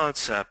powerful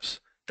concepts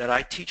that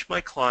I teach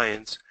my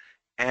clients,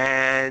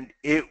 and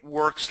it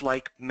works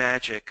like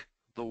magic,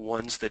 the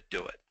ones that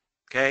do it.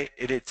 Okay?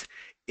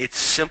 It's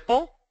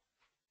simple,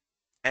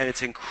 and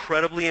it's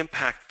incredibly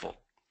impactful.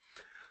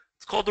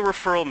 It's called the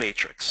referral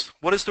matrix.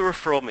 What is the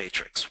referral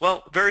matrix?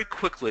 Well, very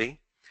quickly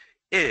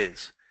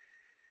is,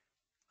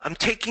 I'm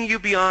taking you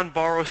beyond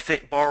borrower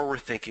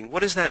thinking.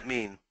 What does that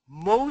mean?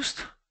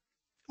 Most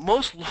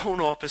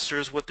loan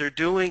officers, what they're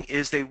doing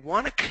is they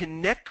want to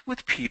connect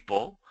with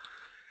people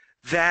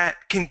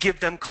that can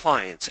give them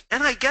clients.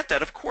 And I get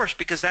that, of course,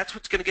 because that's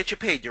what's going to get you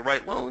paid. You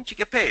write loans, you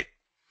get paid.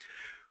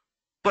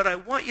 But I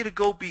want you to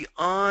go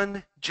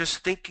beyond just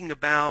thinking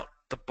about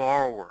the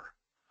borrower.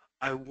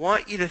 I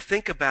want you to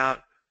think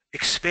about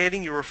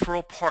expanding your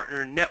referral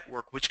partner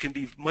network, which can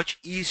be much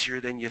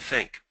easier than you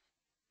think.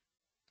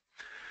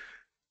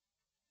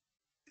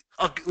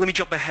 Let me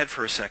jump ahead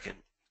for a second.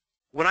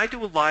 When I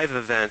do live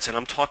events and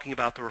I'm talking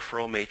about the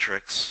referral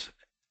matrix,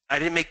 I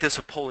didn't make this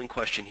a polling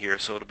question here,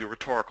 so it'll be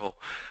rhetorical,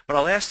 but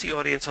I'll ask the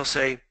audience, I'll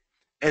say,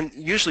 and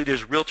usually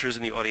there's realtors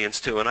in the audience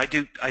too, and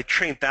I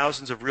train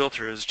thousands of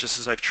realtors just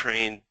as I've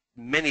trained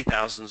many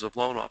thousands of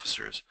loan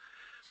officers.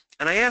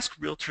 And I ask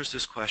realtors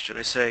this question,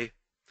 I say,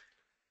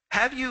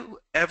 have you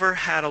ever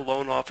had a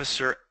loan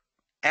officer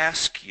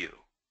ask you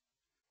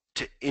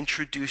to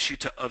introduce you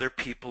to other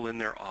people in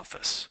their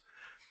office?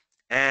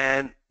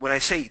 And when I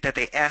say that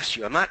they asked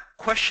you, I'm not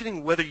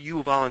questioning whether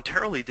you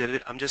voluntarily did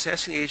it. I'm just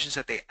asking the agents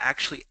that they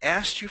actually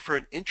asked you for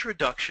an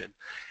introduction.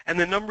 And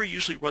the number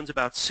usually runs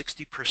about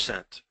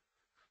 60%.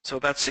 So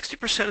about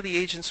 60% of the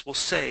agents will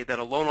say that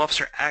a loan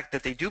officer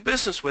that they do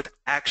business with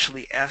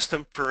actually asked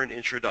them for an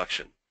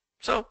introduction.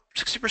 So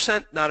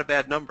 60%, not a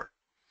bad number.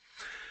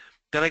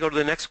 Then I go to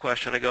the next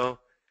question. I go,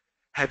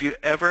 have you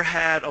ever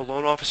had a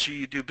loan officer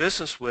you do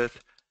business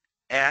with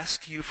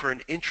ask you for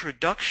an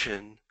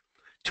introduction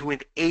to an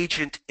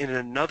agent in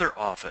another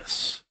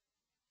office,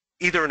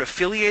 either an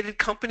affiliated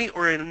company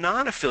or a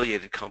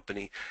non-affiliated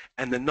company,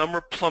 and the number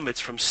plummets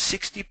from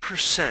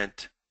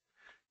 60%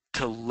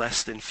 to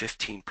less than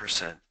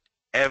 15%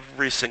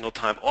 every single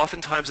time.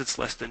 Oftentimes it's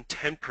less than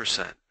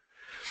 10%.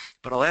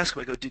 But I'll ask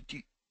them, I go, did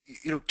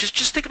you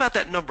just think about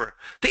that number.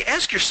 They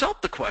ask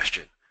yourself the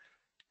question,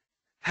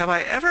 have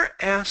I ever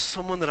asked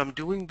someone that I'm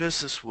doing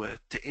business with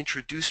to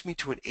introduce me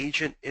to an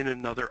agent in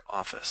another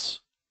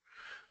office?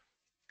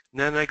 And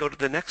then I go to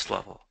the next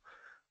level.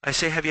 I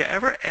say, have you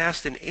ever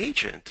asked an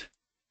agent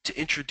to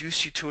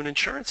introduce you to an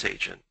insurance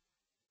agent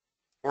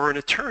or an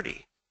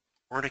attorney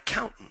or an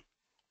accountant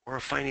or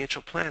a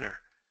financial planner?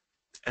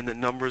 And the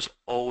numbers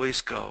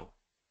always go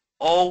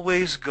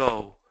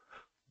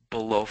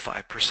below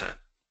 5%.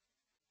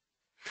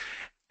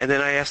 And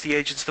then I ask the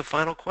agents the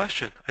final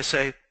question. I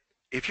say,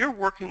 if you're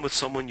working with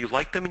someone, you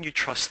like them and you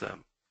trust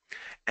them,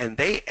 and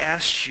they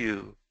asked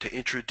you to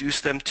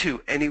introduce them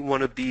to any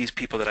one of these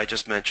people that I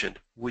just mentioned,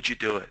 would you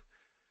do it?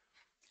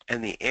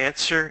 And the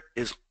answer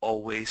is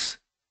always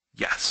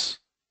yes.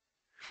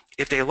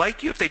 If they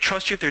like you, if they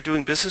trust you, if they're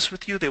doing business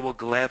with you, they will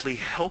gladly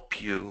help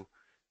you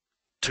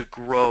to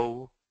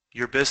grow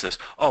your business.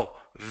 Oh,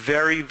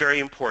 very, very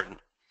important.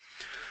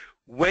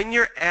 When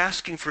you're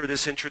asking for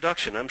this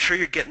introduction, I'm sure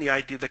you're getting the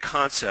idea, the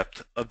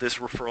concept of this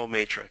referral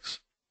matrix.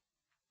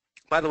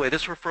 By the way,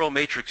 this referral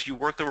matrix, you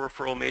work the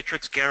referral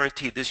matrix,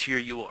 guaranteed this year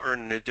you will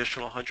earn an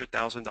additional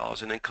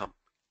 $100,000 in income.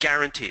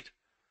 Guaranteed.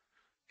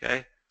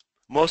 Okay?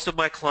 Most of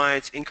my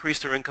clients increase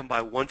their income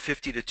by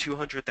 $150,000 to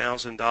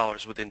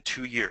 $200,000 within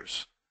 2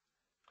 years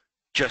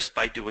just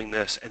by doing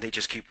this, and they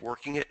just keep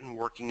working it and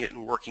working it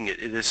and working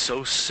it. It is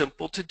so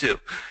simple to do.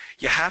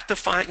 You have to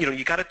find,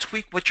 you got to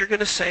tweak what you're going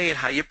to say and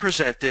how you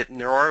present it, and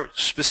there are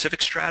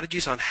specific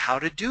strategies on how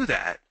to do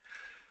that.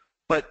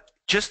 But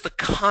just the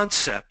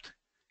concept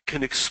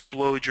can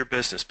explode your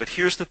business. But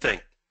here's the thing.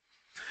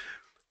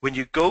 When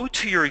you go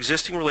to your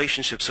existing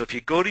relationship, so if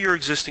you go to your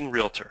existing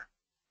realtor,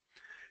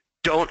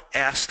 don't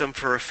ask them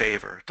for a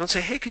favor. Don't say,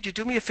 hey, could you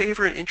do me a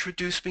favor and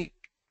introduce me?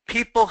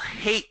 People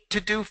hate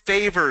to do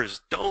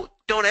favors. Don't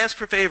ask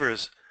for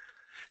favors.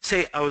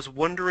 Say, I was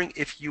wondering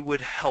if you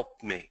would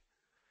help me.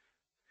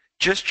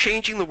 Just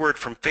changing the word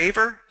from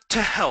favor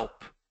to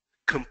help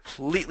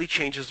completely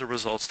changes the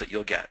results that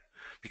you'll get,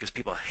 because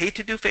people hate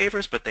to do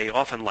favors, but they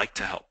often like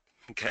to help.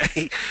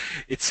 Okay?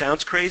 It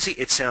sounds crazy,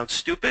 it sounds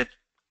stupid,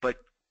 but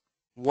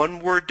one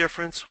word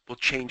difference will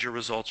change your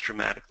results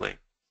dramatically.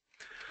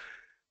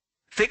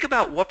 Think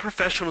about what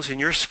professionals in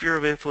your sphere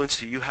of influence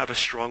do you have a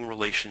strong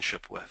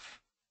relationship with,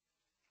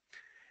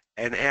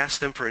 and ask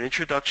them for an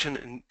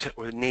introduction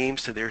or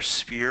names to their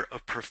sphere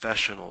of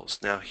professionals.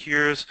 Now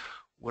here's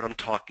what I'm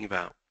talking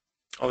about.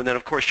 Oh, and then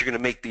of course you're going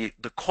to make the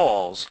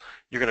calls.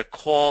 You're going to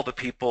call the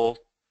people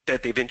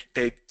that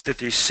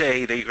they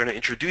say they're going to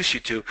introduce you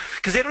to,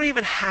 because they don't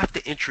even have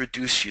to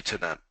introduce you to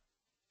them.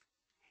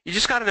 You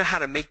just got to know how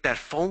to make that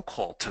phone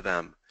call to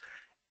them,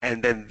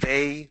 and then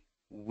they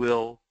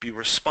will be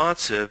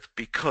responsive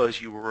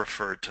because you were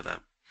referred to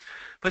them.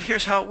 But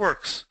here's how it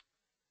works.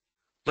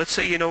 Let's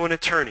say you know an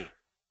attorney.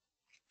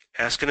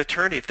 Ask an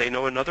attorney if they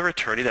know another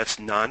attorney that's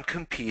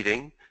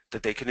non-competing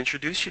that they can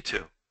introduce you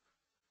to.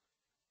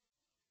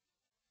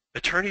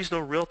 Attorneys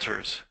know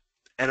realtors.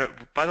 And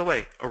by the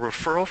way, a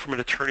referral from an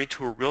attorney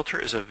to a realtor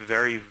is a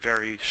very,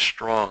 very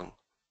strong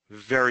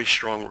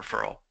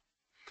referral.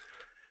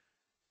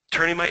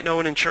 Attorney might know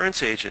an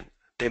insurance agent.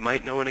 They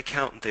might know an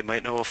accountant. They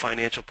might know a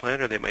financial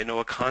planner. They might know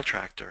a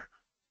contractor.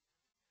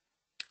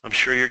 I'm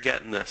sure you're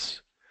getting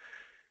this.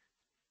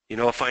 You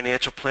know, a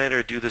financial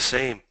planner do the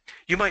same.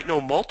 You might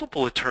know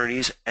multiple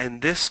attorneys,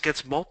 and this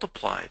gets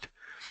multiplied.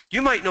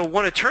 You might know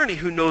one attorney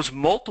who knows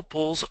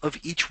multiples of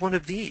each one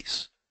of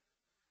these.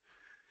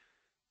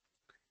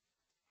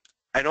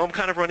 I know I'm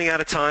kind of running out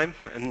of time,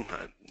 and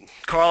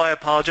Carl, I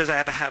apologize. I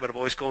have a habit of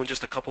always going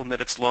just a couple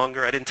minutes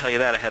longer. I didn't tell you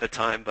that ahead of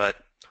time, but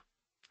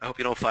I hope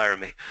you don't fire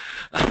me.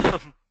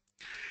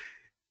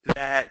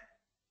 That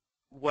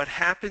what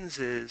happens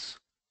is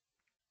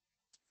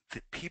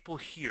that people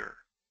here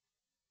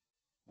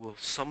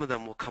some of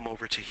them will come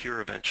over to here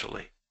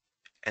eventually,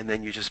 and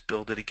then you just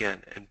build it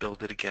again and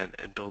build it again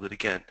and build it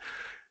again.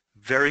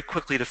 Very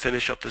quickly to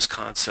finish up this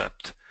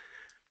concept,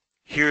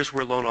 here's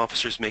where loan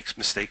officers make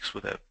mistakes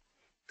with it.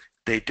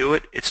 They do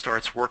it, it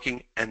starts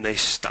working, and they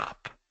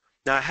stop.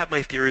 Now, I have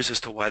my theories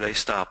as to why they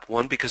stop.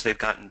 One, because they've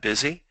gotten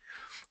busy,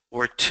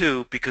 or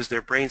two, because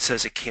their brain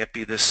says it can't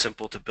be this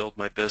simple to build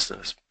my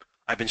business.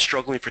 I've been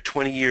struggling for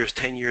 20 years,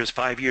 10 years,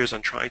 5 years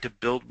on trying to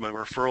build my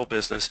referral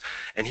business,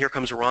 and here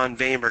comes Ron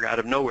Vainberg out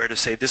of nowhere to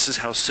say this is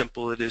how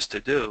simple it is to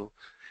do.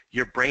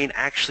 Your brain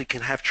actually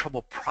can have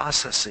trouble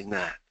processing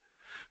that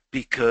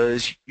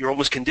because you're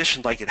almost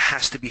conditioned like it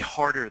has to be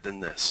harder than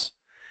this.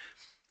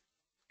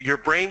 Your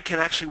brain can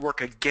actually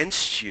work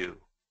against you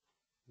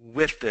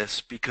with this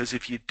because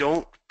if you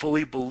don't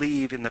fully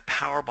believe in the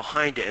power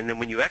behind it, and then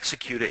when you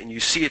execute it and you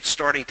see it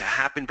starting to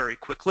happen very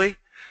quickly,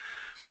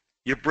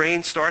 your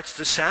brain starts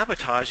to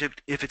sabotage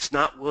it if it's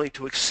not willing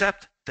to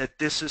accept that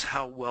this is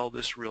how well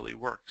this really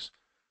works.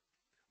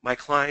 My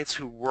clients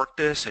who work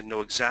this and know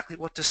exactly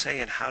what to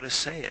say and how to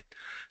say it,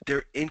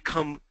 their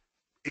income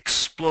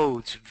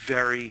explodes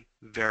very,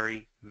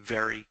 very,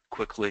 very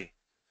quickly.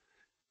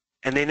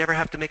 And they never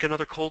have to make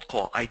another cold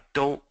call. I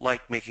don't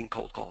like making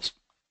cold calls.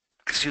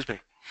 Excuse me.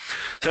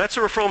 So that's a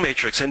referral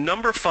matrix. And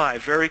number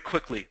 5, very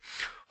quickly,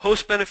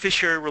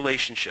 host-beneficiary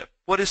relationship.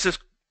 What is this?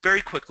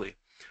 Very quickly.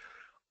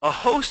 A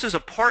host is a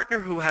partner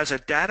who has a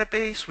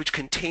database which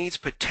contains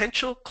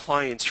potential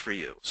clients for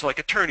you. So like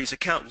attorneys,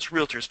 accountants,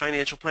 realtors,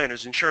 financial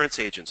planners, insurance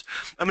agents.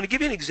 I'm going to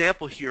give you an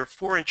example here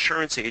for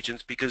insurance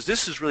agents because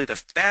this is really the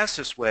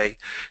fastest way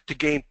to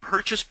gain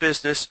purchase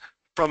business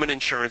from an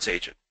insurance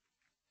agent.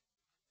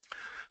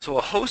 So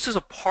a host is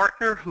a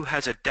partner who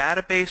has a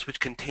database which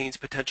contains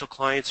potential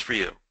clients for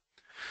you.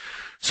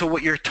 So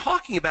what you're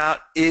talking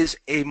about is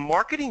a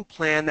marketing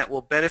plan that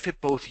will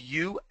benefit both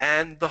you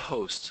and the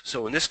host.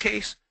 So in this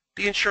case,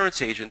 the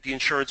insurance agent, the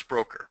insurance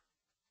broker.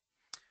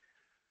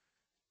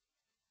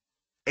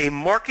 A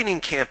marketing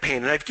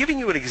campaign, and I've given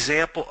you an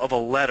example of a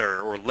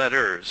letter or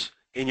letters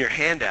in your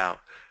handout.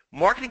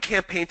 Marketing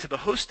campaign to the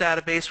host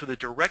database with a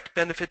direct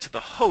benefit to the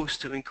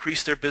host to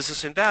increase their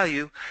business and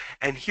value.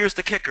 And here's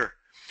the kicker.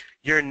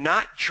 You're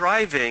not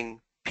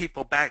driving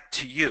people back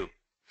to you.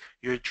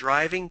 You're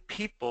driving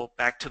people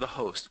back to the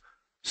host.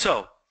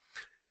 So,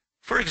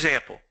 for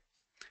example,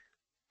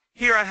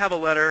 here I have a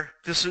letter.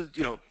 This is,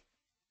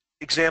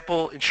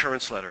 example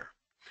insurance letter.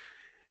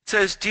 It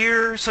says,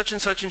 dear such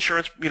and such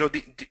insurance,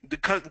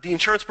 the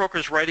insurance broker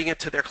is writing it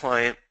to their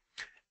client.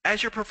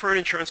 As your preferred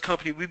insurance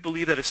company, we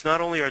believe that it's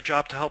not only our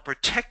job to help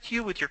protect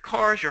you with your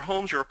cars, your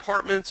homes, your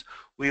apartments,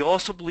 we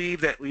also believe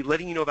that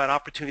letting you know about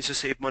opportunities to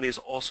save money is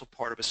also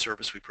part of a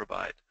service we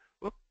provide.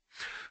 Whoop.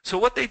 So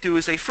what they do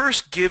is they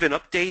first give an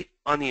update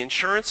on the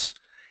insurance,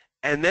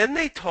 and then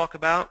they talk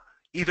about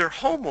either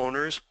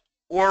homeowners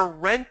or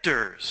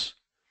renters.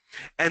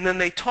 And then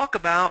they talk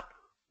about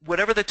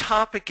whatever the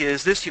topic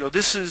is. This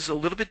is a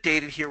little bit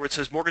dated here where it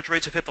says mortgage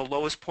rates have hit the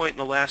lowest point in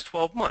the last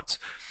 12 months.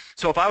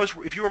 So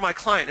if you were my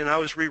client and I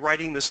was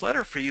rewriting this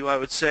letter for you, I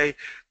would say,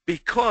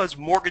 because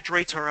mortgage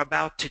rates are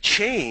about to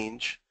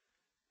change,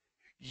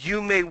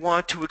 you may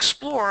want to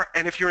explore,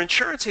 and if your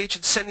insurance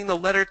agent's sending the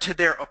letter to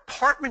their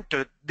apartment,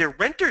 their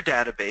renter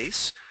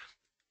database,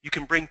 you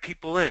can bring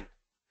people in.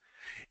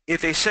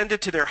 If they send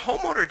it to their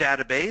homeowner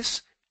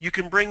database, you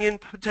can bring in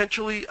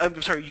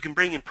you can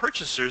bring in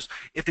purchasers.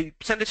 If they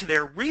send it to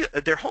their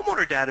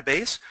homeowner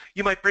database,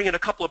 you might bring in a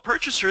couple of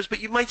purchasers, but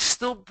you might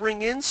still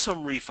bring in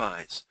some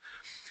refis.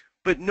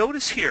 But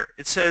notice here,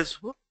 it says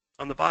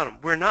on the bottom,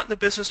 we're not in the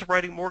business of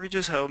writing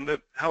mortgages.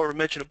 However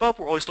mentioned above,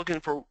 we're always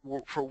looking for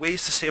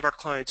ways to save our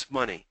clients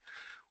money.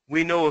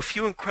 We know a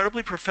few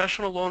incredibly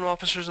professional loan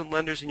officers and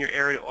lenders in your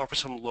area to offer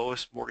some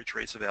lowest mortgage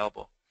rates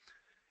available.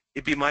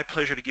 It'd be my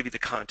pleasure to give you the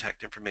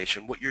contact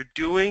information. What you're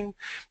doing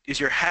is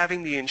you're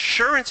having the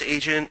insurance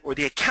agent or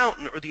the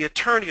accountant or the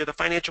attorney or the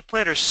financial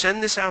planner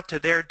send this out to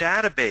their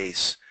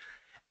database,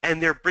 and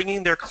they're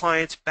bringing their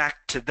clients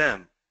back to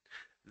them.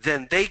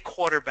 Then they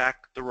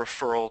quarterback the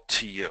referral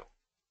to you.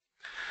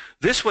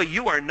 This way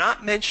you are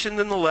not mentioned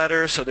in the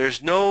letter, so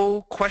there's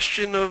no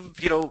question of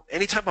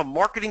any type of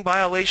marketing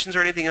violations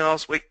or anything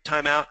else. Wait,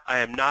 time out. I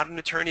am not an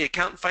attorney,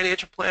 accountant,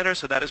 financial planner,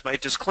 so that is my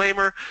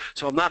disclaimer.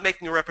 So I'm not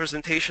making a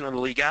representation on the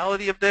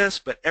legality of this,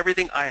 but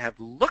everything I have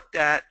looked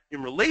at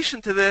in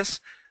relation to this,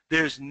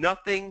 there's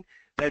nothing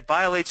that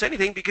violates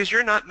anything because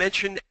you're not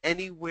mentioned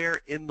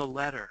anywhere in the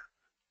letter.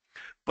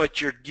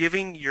 but you're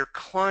giving your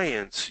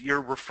clients,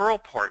 your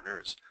referral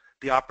partners,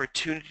 the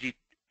opportunity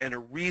and a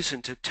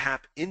reason to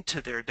tap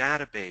into their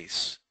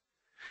database,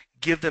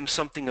 give them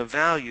something of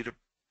value to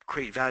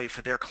create value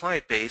for their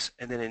client base,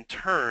 and then in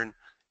turn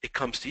it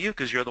comes to you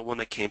because you're the one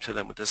that came to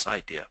them with this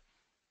idea.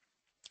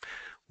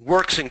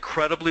 Works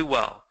incredibly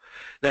well.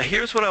 Now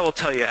here's what I will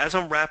tell you as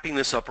I'm wrapping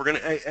this up. We're going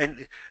to,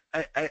 and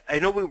I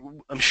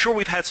know I'm sure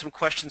we've had some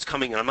questions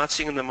coming in. I'm not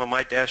seeing them on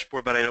my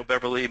dashboard, but I know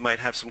Beverly might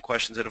have some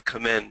questions that have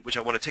come in, which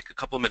I want to take a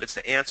couple of minutes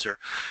to answer.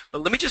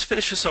 But let me just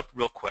finish this up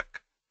real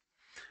quick.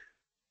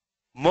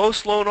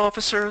 Most loan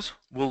officers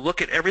will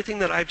look at everything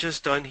that I've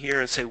just done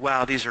here and say,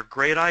 wow, these are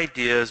great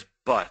ideas,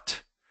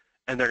 but,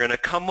 and they're going to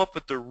come up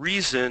with the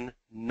reason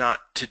not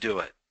to do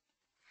it.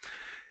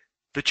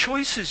 The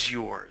choice is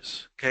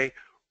yours, okay?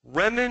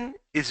 Remen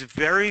is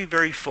very,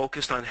 very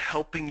focused on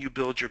helping you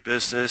build your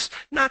business,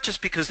 not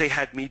just because they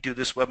had me do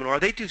this webinar.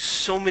 They do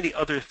so many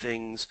other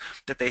things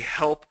that they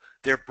help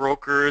their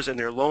brokers and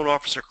their loan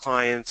officer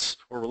clients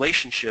or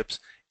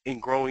relationships in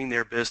growing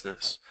their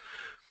business.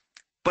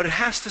 But it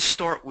has to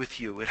start with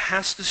you. It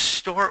has to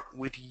start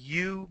with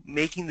you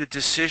making the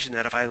decision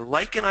that if I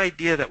like an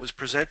idea that was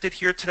presented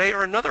here today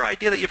or another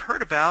idea that you've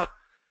heard about,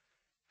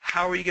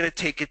 how are you going to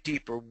take it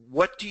deeper?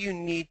 What do you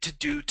need to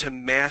do to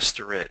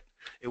master it?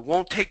 It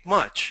won't take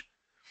much,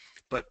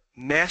 but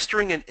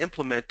mastering and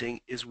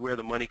implementing is where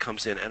the money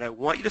comes in. And I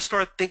want you to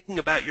start thinking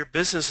about your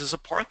business as a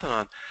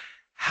Parthenon.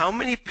 How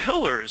many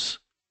pillars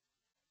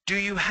do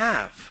you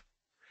have?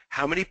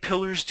 How many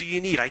pillars do you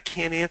need? I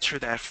can't answer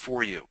that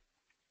for you.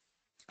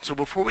 So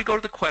before we go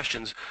to the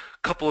questions,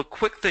 a couple of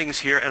quick things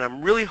here, and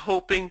I'm really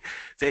hoping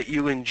that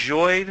you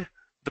enjoyed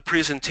the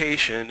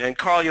presentation. And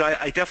Carl,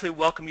 I definitely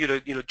welcome you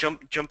to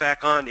jump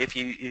back on if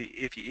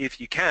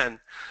you can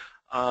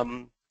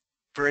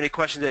for any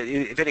questions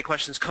if any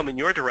questions come in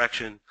your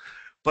direction.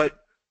 But a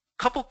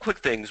couple quick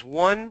things.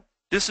 One,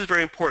 this is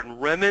very important.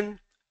 Remen,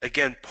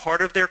 again,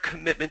 part of their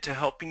commitment to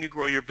helping you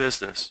grow your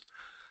business.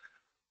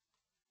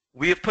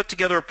 We have put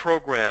together a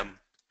program,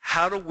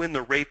 How to Win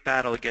the Rate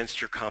Battle Against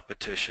Your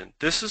Competition.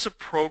 This is a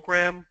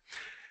program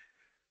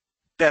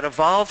that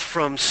evolved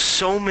from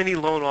so many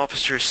loan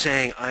officers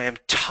saying, I am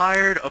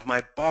tired of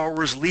my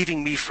borrowers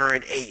leaving me for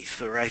an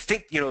eighth, or I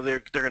think they're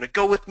going to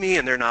go with me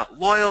and they're not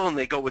loyal and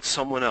they go with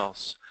someone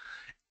else.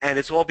 And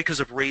it's all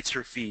because of rates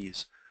or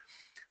fees.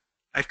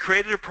 I've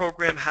created a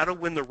program, How to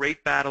Win the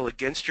Rate Battle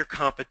Against Your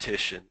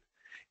Competition.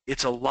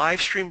 It's a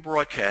live stream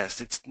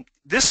broadcast.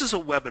 This is a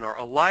webinar.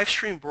 A live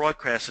stream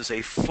broadcast is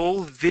a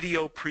full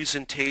video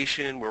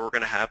presentation where we're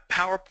going to have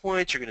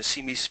PowerPoints. You're going to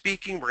see me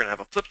speaking. We're going to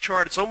have a flip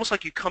chart. It's almost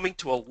like you're coming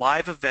to a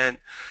live event,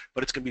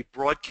 but it's going to be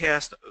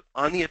broadcast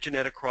on the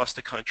internet across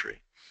the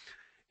country.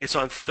 It's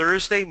on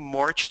Thursday,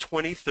 March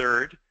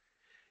 23rd.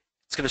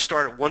 It's going to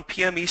start at 1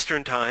 p.m.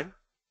 Eastern Time.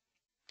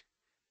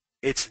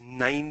 It's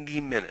 90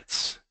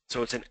 minutes,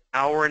 so it's an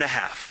hour and a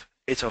half.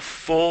 It's a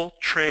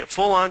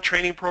full-on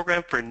training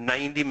program for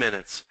 90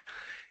 minutes.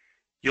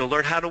 You'll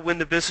learn how to win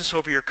the business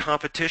over your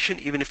competition,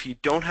 even if you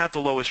don't have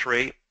the lowest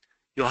rate.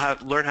 You'll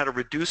learn how to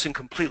reduce and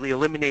completely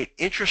eliminate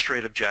interest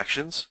rate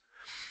objections,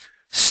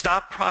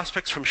 stop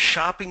prospects from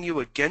shopping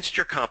you against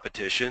your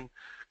competition,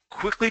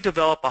 quickly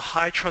develop a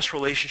high-trust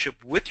relationship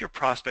with your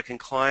prospect and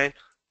client,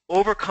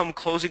 overcome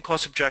closing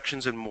cost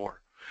objections, and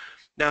more.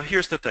 Now,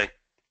 here's the thing.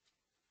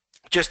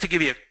 Just to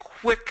give you a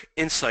quick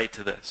insight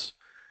to this,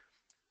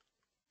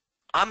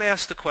 I'm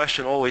asked the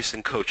question always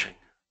in coaching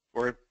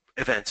or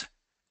events,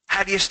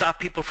 how do you stop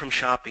people from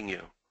shopping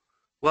you?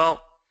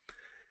 Well,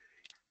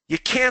 you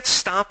can't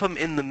stop them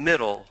in the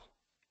middle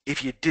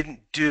if you didn't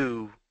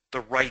do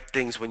the right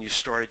things when you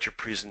started your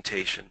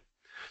presentation.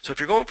 So if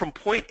you're going from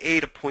point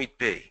A to point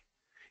B,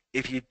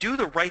 if you do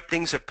the right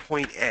things at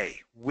point A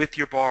with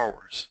your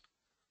borrowers,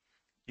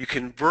 you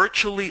can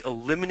virtually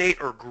eliminate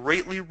or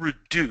greatly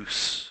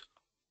reduce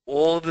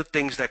all of the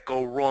things that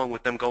go wrong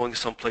with them going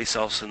someplace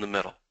else in the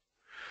middle.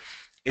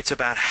 It's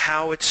about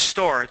how it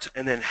starts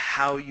and then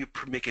how you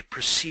make it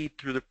proceed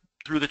through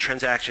the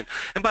transaction.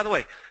 And by the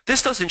way,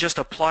 this doesn't just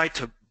apply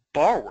to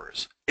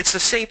borrowers. It's the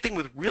same thing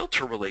with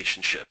realtor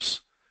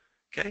relationships.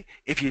 Okay?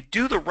 If you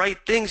do the right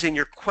things in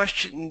your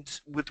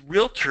questions with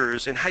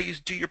realtors and how you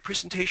do your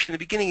presentation in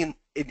the beginning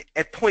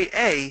at point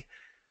A,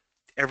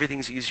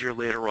 everything's easier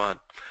later on.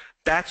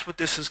 That's what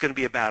this is going to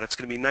be about. It's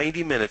going to be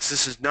 90 minutes.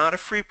 This is not a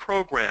free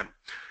program.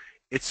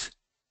 It's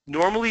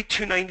normally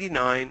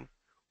 $299.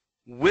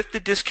 With the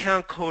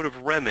discount code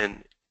of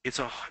Remen, it's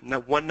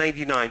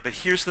 $199. But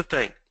here's the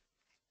thing.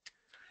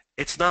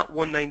 It's not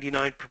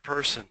 $199 per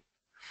person.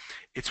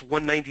 It's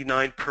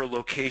 $199 per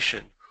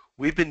location.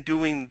 We've been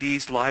doing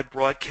these live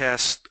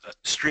broadcast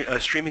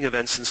streaming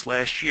events since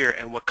last year,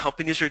 and what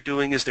companies are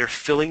doing is they're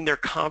filling their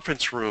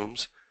conference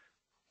rooms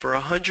for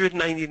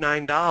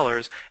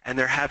 $199, and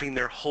they're having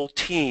their whole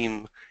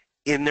team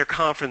in their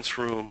conference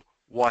room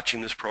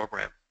watching this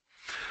program.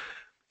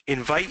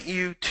 Invite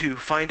you to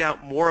find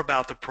out more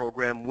about the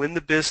program.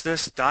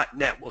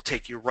 winthebusiness.net will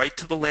take you right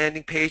to the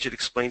landing page. It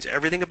explains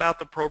everything about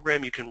the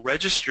program. You can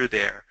register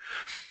there.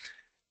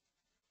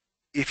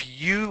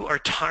 if you are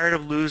tired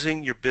of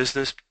losing your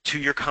business to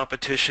your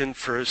competition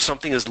for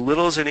something as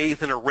little as an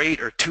eighth in a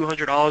rate or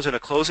 $200 in a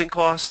closing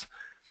cost,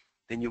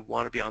 then you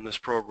want to be on this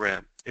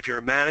program. If you're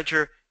a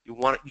manager, you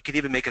can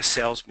even make a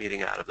sales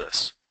meeting out of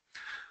this.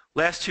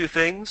 Last two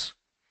things.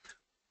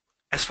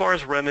 As far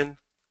as Remen,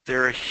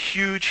 they're a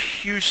huge,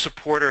 huge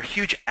supporter,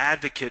 huge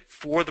advocate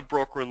for the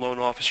broker and loan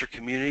officer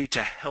community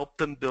to help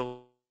them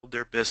build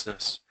their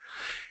business.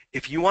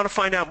 If you want to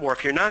find out more,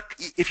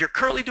 if you're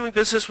currently doing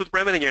business with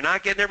Remen and you're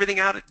not getting everything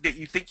out that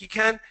you think you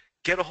can,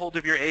 get a hold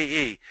of your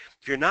AE.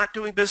 If you're not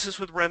doing business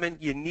with Remen,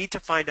 you need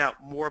to find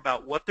out more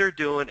about what they're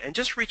doing and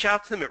just reach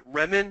out to them at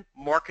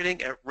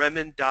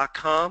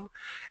remenmarketing@remen.com,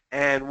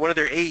 and one of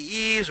their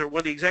AEs or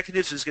one of the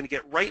executives is going to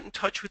get right in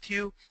touch with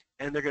you,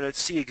 and they're going to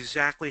see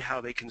exactly how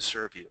they can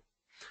serve you.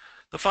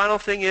 The final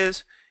thing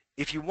is,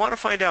 if you want to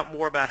find out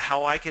more about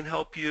how I can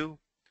help you,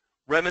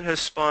 Remen has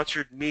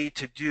sponsored me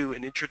to do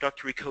an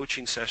introductory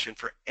coaching session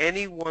for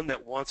anyone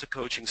that wants a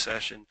coaching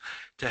session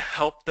to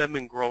help them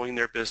in growing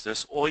their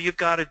business. All you've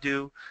got to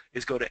do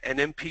is go to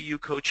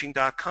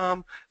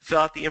nmpucoaching.com, fill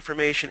out the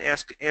information,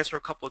 answer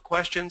a couple of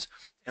questions,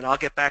 and I'll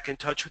get back in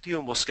touch with you,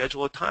 and we'll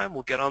schedule a time.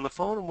 We'll get on the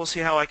phone, and we'll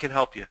see how I can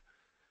help you.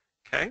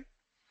 Okay?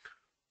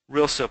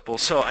 Real simple.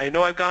 So I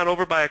know I've gone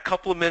over by a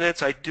couple of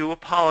minutes. I do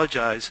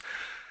apologize.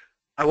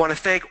 I want to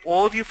thank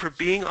all of you for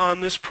being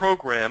on this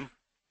program.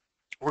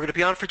 We're going to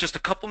be on for just a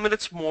couple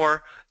minutes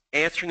more,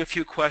 answering a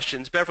few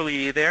questions. Beverly,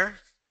 are you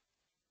there?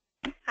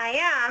 I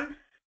am.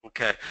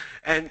 Okay.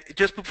 And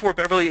just before,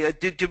 Beverly,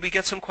 did we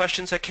get some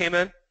questions that came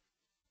in?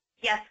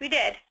 Yes, we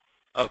did.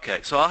 Okay.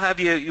 So I'll have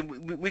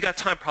we got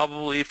time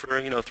probably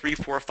for 3,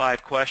 4,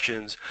 5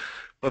 questions.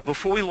 But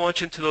before we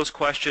launch into those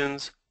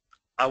questions,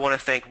 I want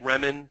to thank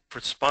Remen for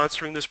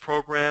sponsoring this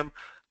program.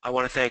 I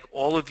want to thank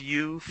all of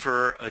you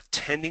for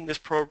attending this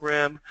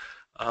program.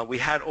 We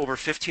had over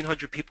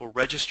 1,500 people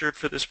registered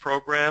for this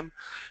program,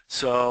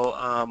 so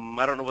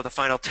I don't know what the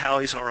final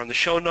tallies are on the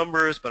show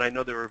numbers, but I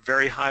know they were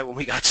very high when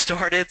we got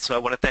started, so I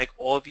want to thank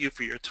all of you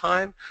for your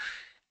time.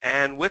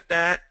 And with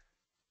that,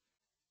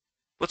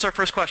 what's our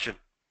first question?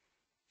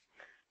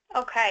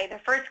 Okay, the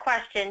first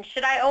question,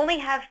 should I only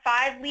have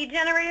 5 lead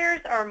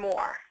generators or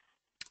more?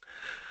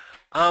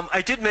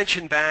 I did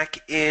mention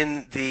back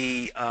in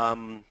the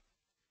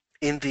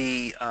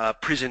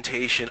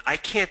presentation, I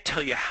can't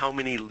tell you how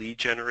many lead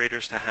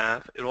generators to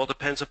have. It all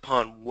depends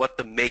upon what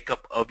the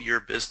makeup of your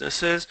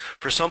business is.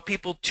 For some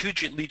people, 2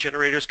 lead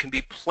generators can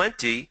be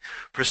plenty.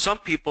 For some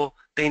people,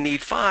 they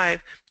need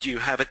 5. Do you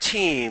have a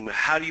team?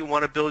 How do you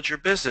want to build your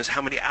business?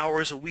 How many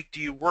hours a week do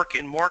you work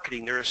in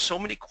marketing? There are so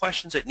many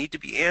questions that need to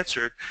be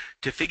answered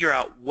to figure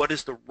out what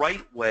is the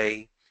right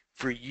way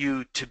for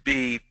you to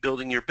be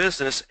building your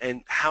business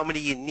and how many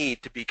you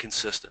need to be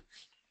consistent.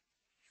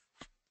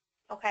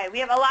 Okay, we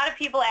have a lot of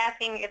people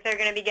asking if they're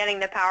going to be getting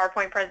the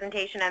PowerPoint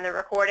presentation and the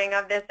recording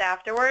of this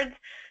afterwards.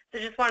 So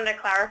just wanted to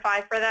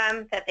clarify for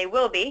them that they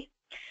will be.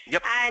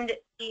 Yep. And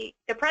the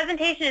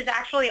presentation is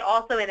actually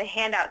also in the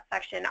handout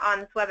section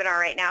on this webinar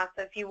right now.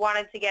 So if you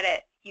wanted to get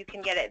it, you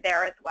can get it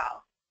there as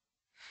well.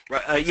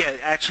 Right. Yeah,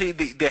 actually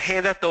the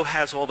handout though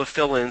has all the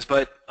fill-ins,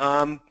 but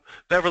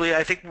Beverly,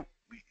 I think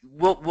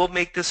we'll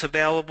make this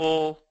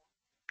available.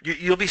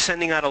 You'll be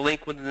sending out a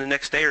link within the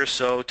next day or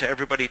so to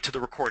everybody to the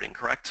recording,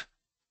 correct?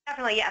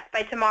 Definitely, yes.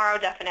 By tomorrow,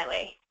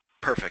 definitely.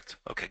 Perfect.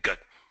 Okay, good.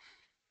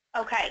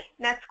 Okay,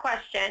 next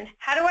question.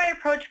 How do I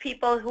approach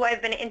people who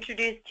I've been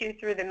introduced to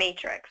through the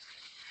matrix?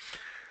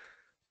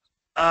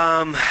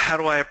 How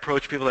do I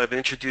approach people that I've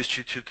introduced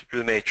you to through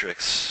the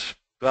matrix?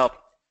 Well,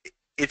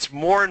 it's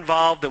more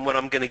involved than what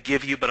I'm going to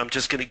give you, but I'm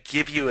just going to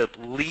give you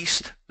at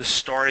least the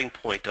starting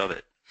point of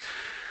it.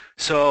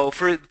 So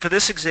for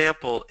this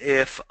example,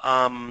 if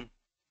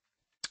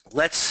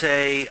let's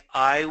say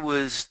I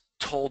was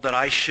told that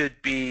I should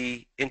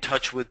be in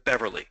touch with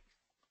Beverly.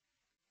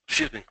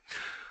 Excuse me.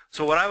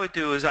 So what I would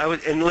do is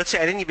and let's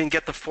say I didn't even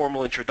get the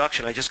formal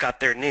introduction, I just got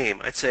their name.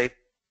 I'd say,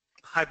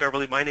 hi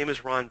Beverly, my name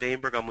is Ron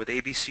Bainberg, I'm with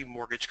ABC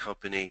Mortgage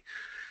Company.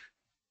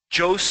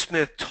 Joe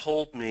Smith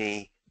told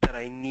me that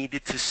I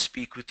needed to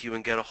speak with you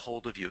and get a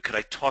hold of you. Could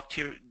I talk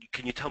to you?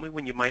 Can you tell me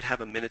when you might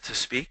have a minute to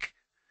speak?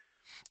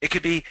 It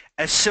could be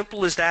as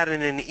simple as that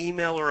in an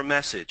email or a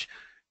message.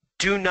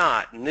 Do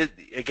not, and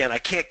again, I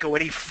can't go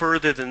any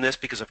further than this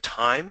because of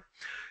time,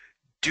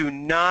 do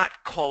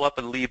not call up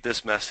and leave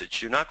this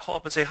message. Do not call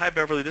up and say, hi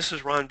Beverly, this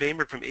is Ron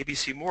Bainberg from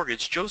ABC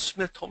Mortgage. Joe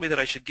Smith told me that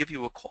I should give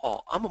you a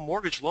call. I'm a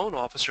mortgage loan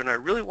officer and I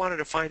really wanted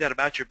to find out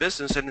about your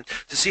business and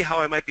to see how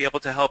I might be able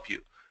to help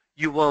you.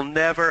 You will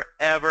never,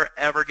 ever,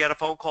 ever get a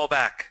phone call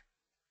back.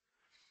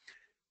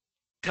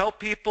 Tell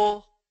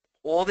people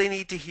all they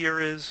need to hear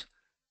is,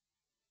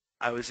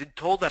 I was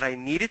told that I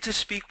needed to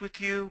speak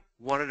with you,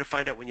 wanted to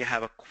find out when you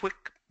have a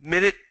quick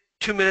minute,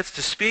 2 minutes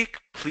to speak,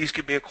 please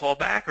give me a call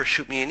back or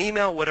shoot me an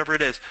email, whatever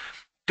it is.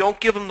 Don't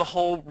give them the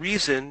whole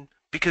reason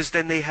because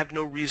then they have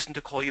no reason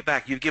to call you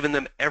back. You've given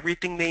them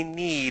everything they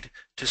need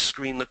to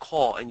screen the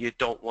call and you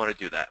don't want to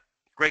do that.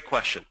 Great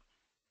question.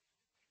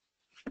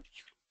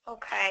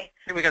 Okay. I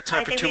think we got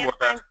time for 2 more.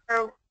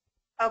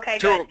 Okay,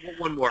 good.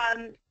 One more.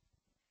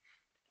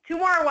 Two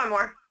more or one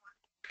more?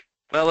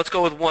 Well, let's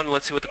go with one.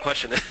 Let's see what the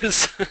question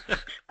is.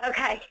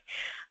 Okay.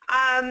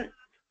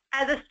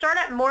 As a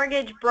startup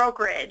mortgage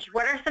brokerage,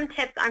 what are some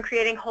tips on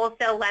creating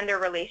wholesale lender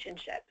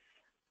relationships?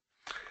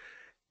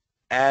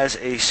 As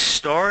a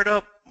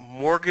startup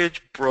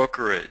mortgage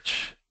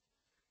brokerage.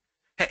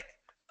 Hey,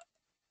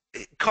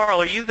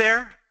 Carl, are you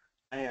there?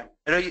 I am.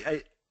 I know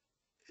you.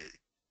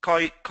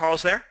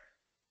 Carl's there?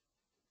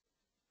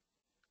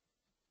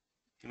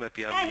 He might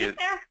be on Yeah, mute. he's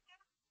there.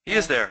 He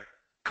is there.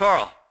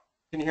 Carl,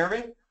 Can you hear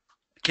me?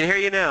 can hear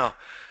you now.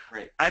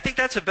 Great. I think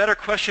that's a better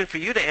question for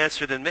you to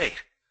answer than me.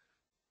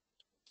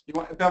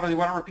 Beverly, you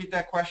want to repeat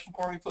that question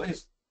for me,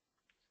 please?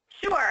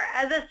 Sure.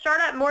 As a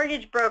startup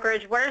mortgage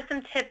brokerage, what are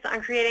some tips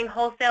on creating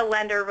wholesale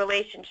lender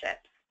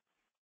relationships?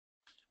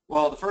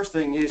 Well, the first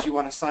thing is you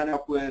want to sign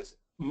up with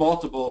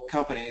multiple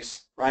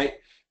companies, right,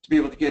 to be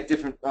able to get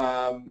different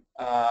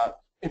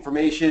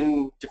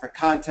information, different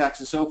contacts,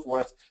 and so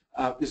forth.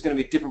 There's going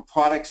to be different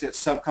products that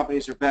some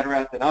companies are better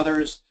at than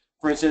others.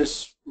 For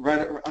instance,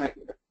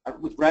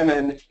 with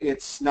Remen,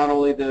 it's not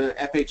only the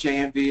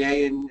FHA,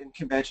 MVA, and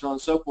conventional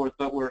and so forth,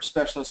 but we're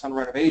specialists on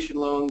renovation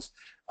loans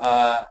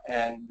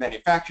and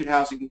manufactured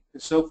housing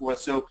and so forth.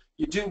 So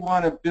you do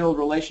want to build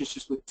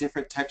relationships with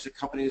different types of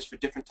companies for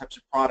different types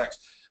of products.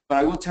 But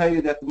I will tell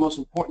you that the most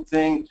important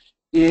thing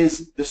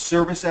is the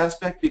service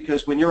aspect,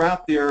 because when you're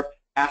out there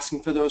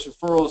asking for those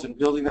referrals and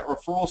building that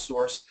referral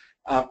source,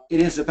 it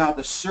is about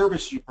the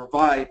service you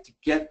provide to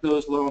get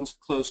those loans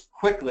closed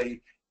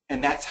quickly,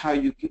 and that's how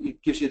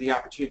it gives you the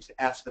opportunity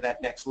to ask for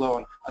that next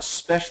loan,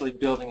 especially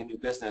building a new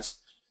business.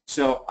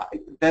 So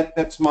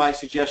that's my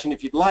suggestion.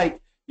 If you'd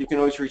like, you can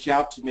always reach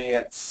out to me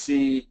at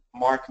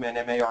cmarkman,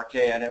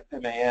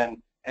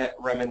 M-A-R-K-M-A-N, at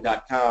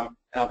remen.com,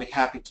 and I'll be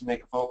happy to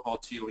make a phone call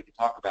to you. We can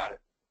talk about it.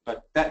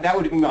 But that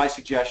would be my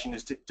suggestion,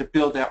 is to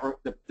build that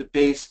the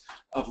base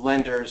of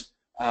lenders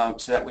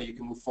so that way you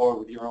can move forward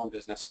with your own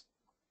business.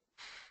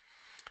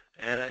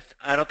 And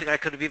I don't think I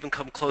could have even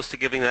come close to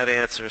giving that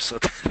answer. So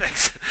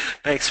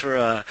thanks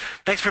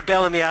for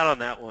bailing me out on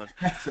that one.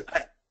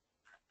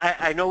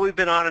 I know we've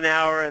been on an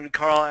hour, and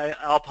Carl,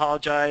 I'll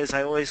apologize.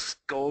 I always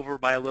go over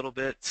by a little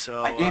bit.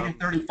 So I gave you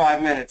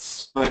 35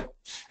 minutes, but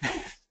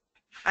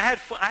I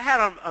had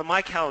on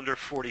my calendar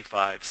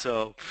 45.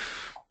 So,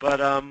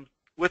 but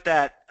with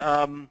that,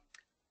 I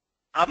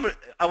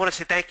want to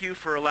say thank you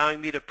for allowing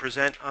me to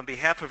present on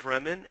behalf of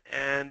Remen,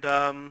 and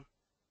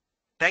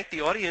thank the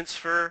audience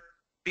for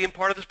being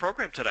part of this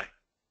program today.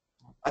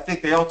 I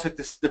think they all took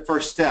the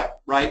first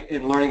step, right,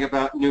 in learning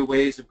about new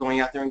ways of going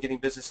out there and getting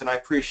business, and I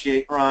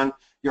appreciate, Ron,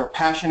 you're a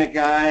passionate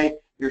guy,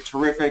 you're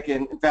terrific,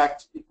 and in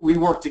fact, we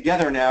work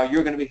together now.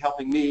 You're going to be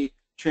helping me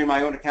train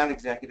my own account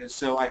executives,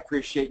 so I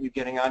appreciate you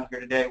getting on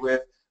here today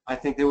with, I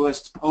think there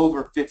was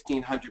over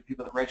 1,500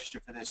 people that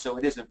registered for this, so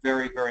it is a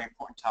very, very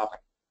important topic.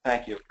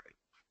 Thank you.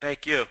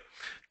 Thank you.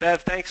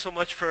 Bev, thanks so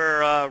much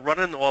for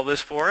running all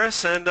this for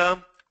us, and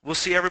we'll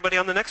see everybody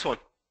on the next one.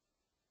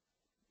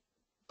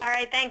 All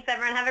right. Thanks,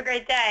 everyone. Have a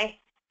great day.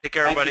 Take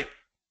care, Thank everybody.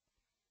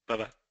 you.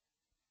 Bye-bye.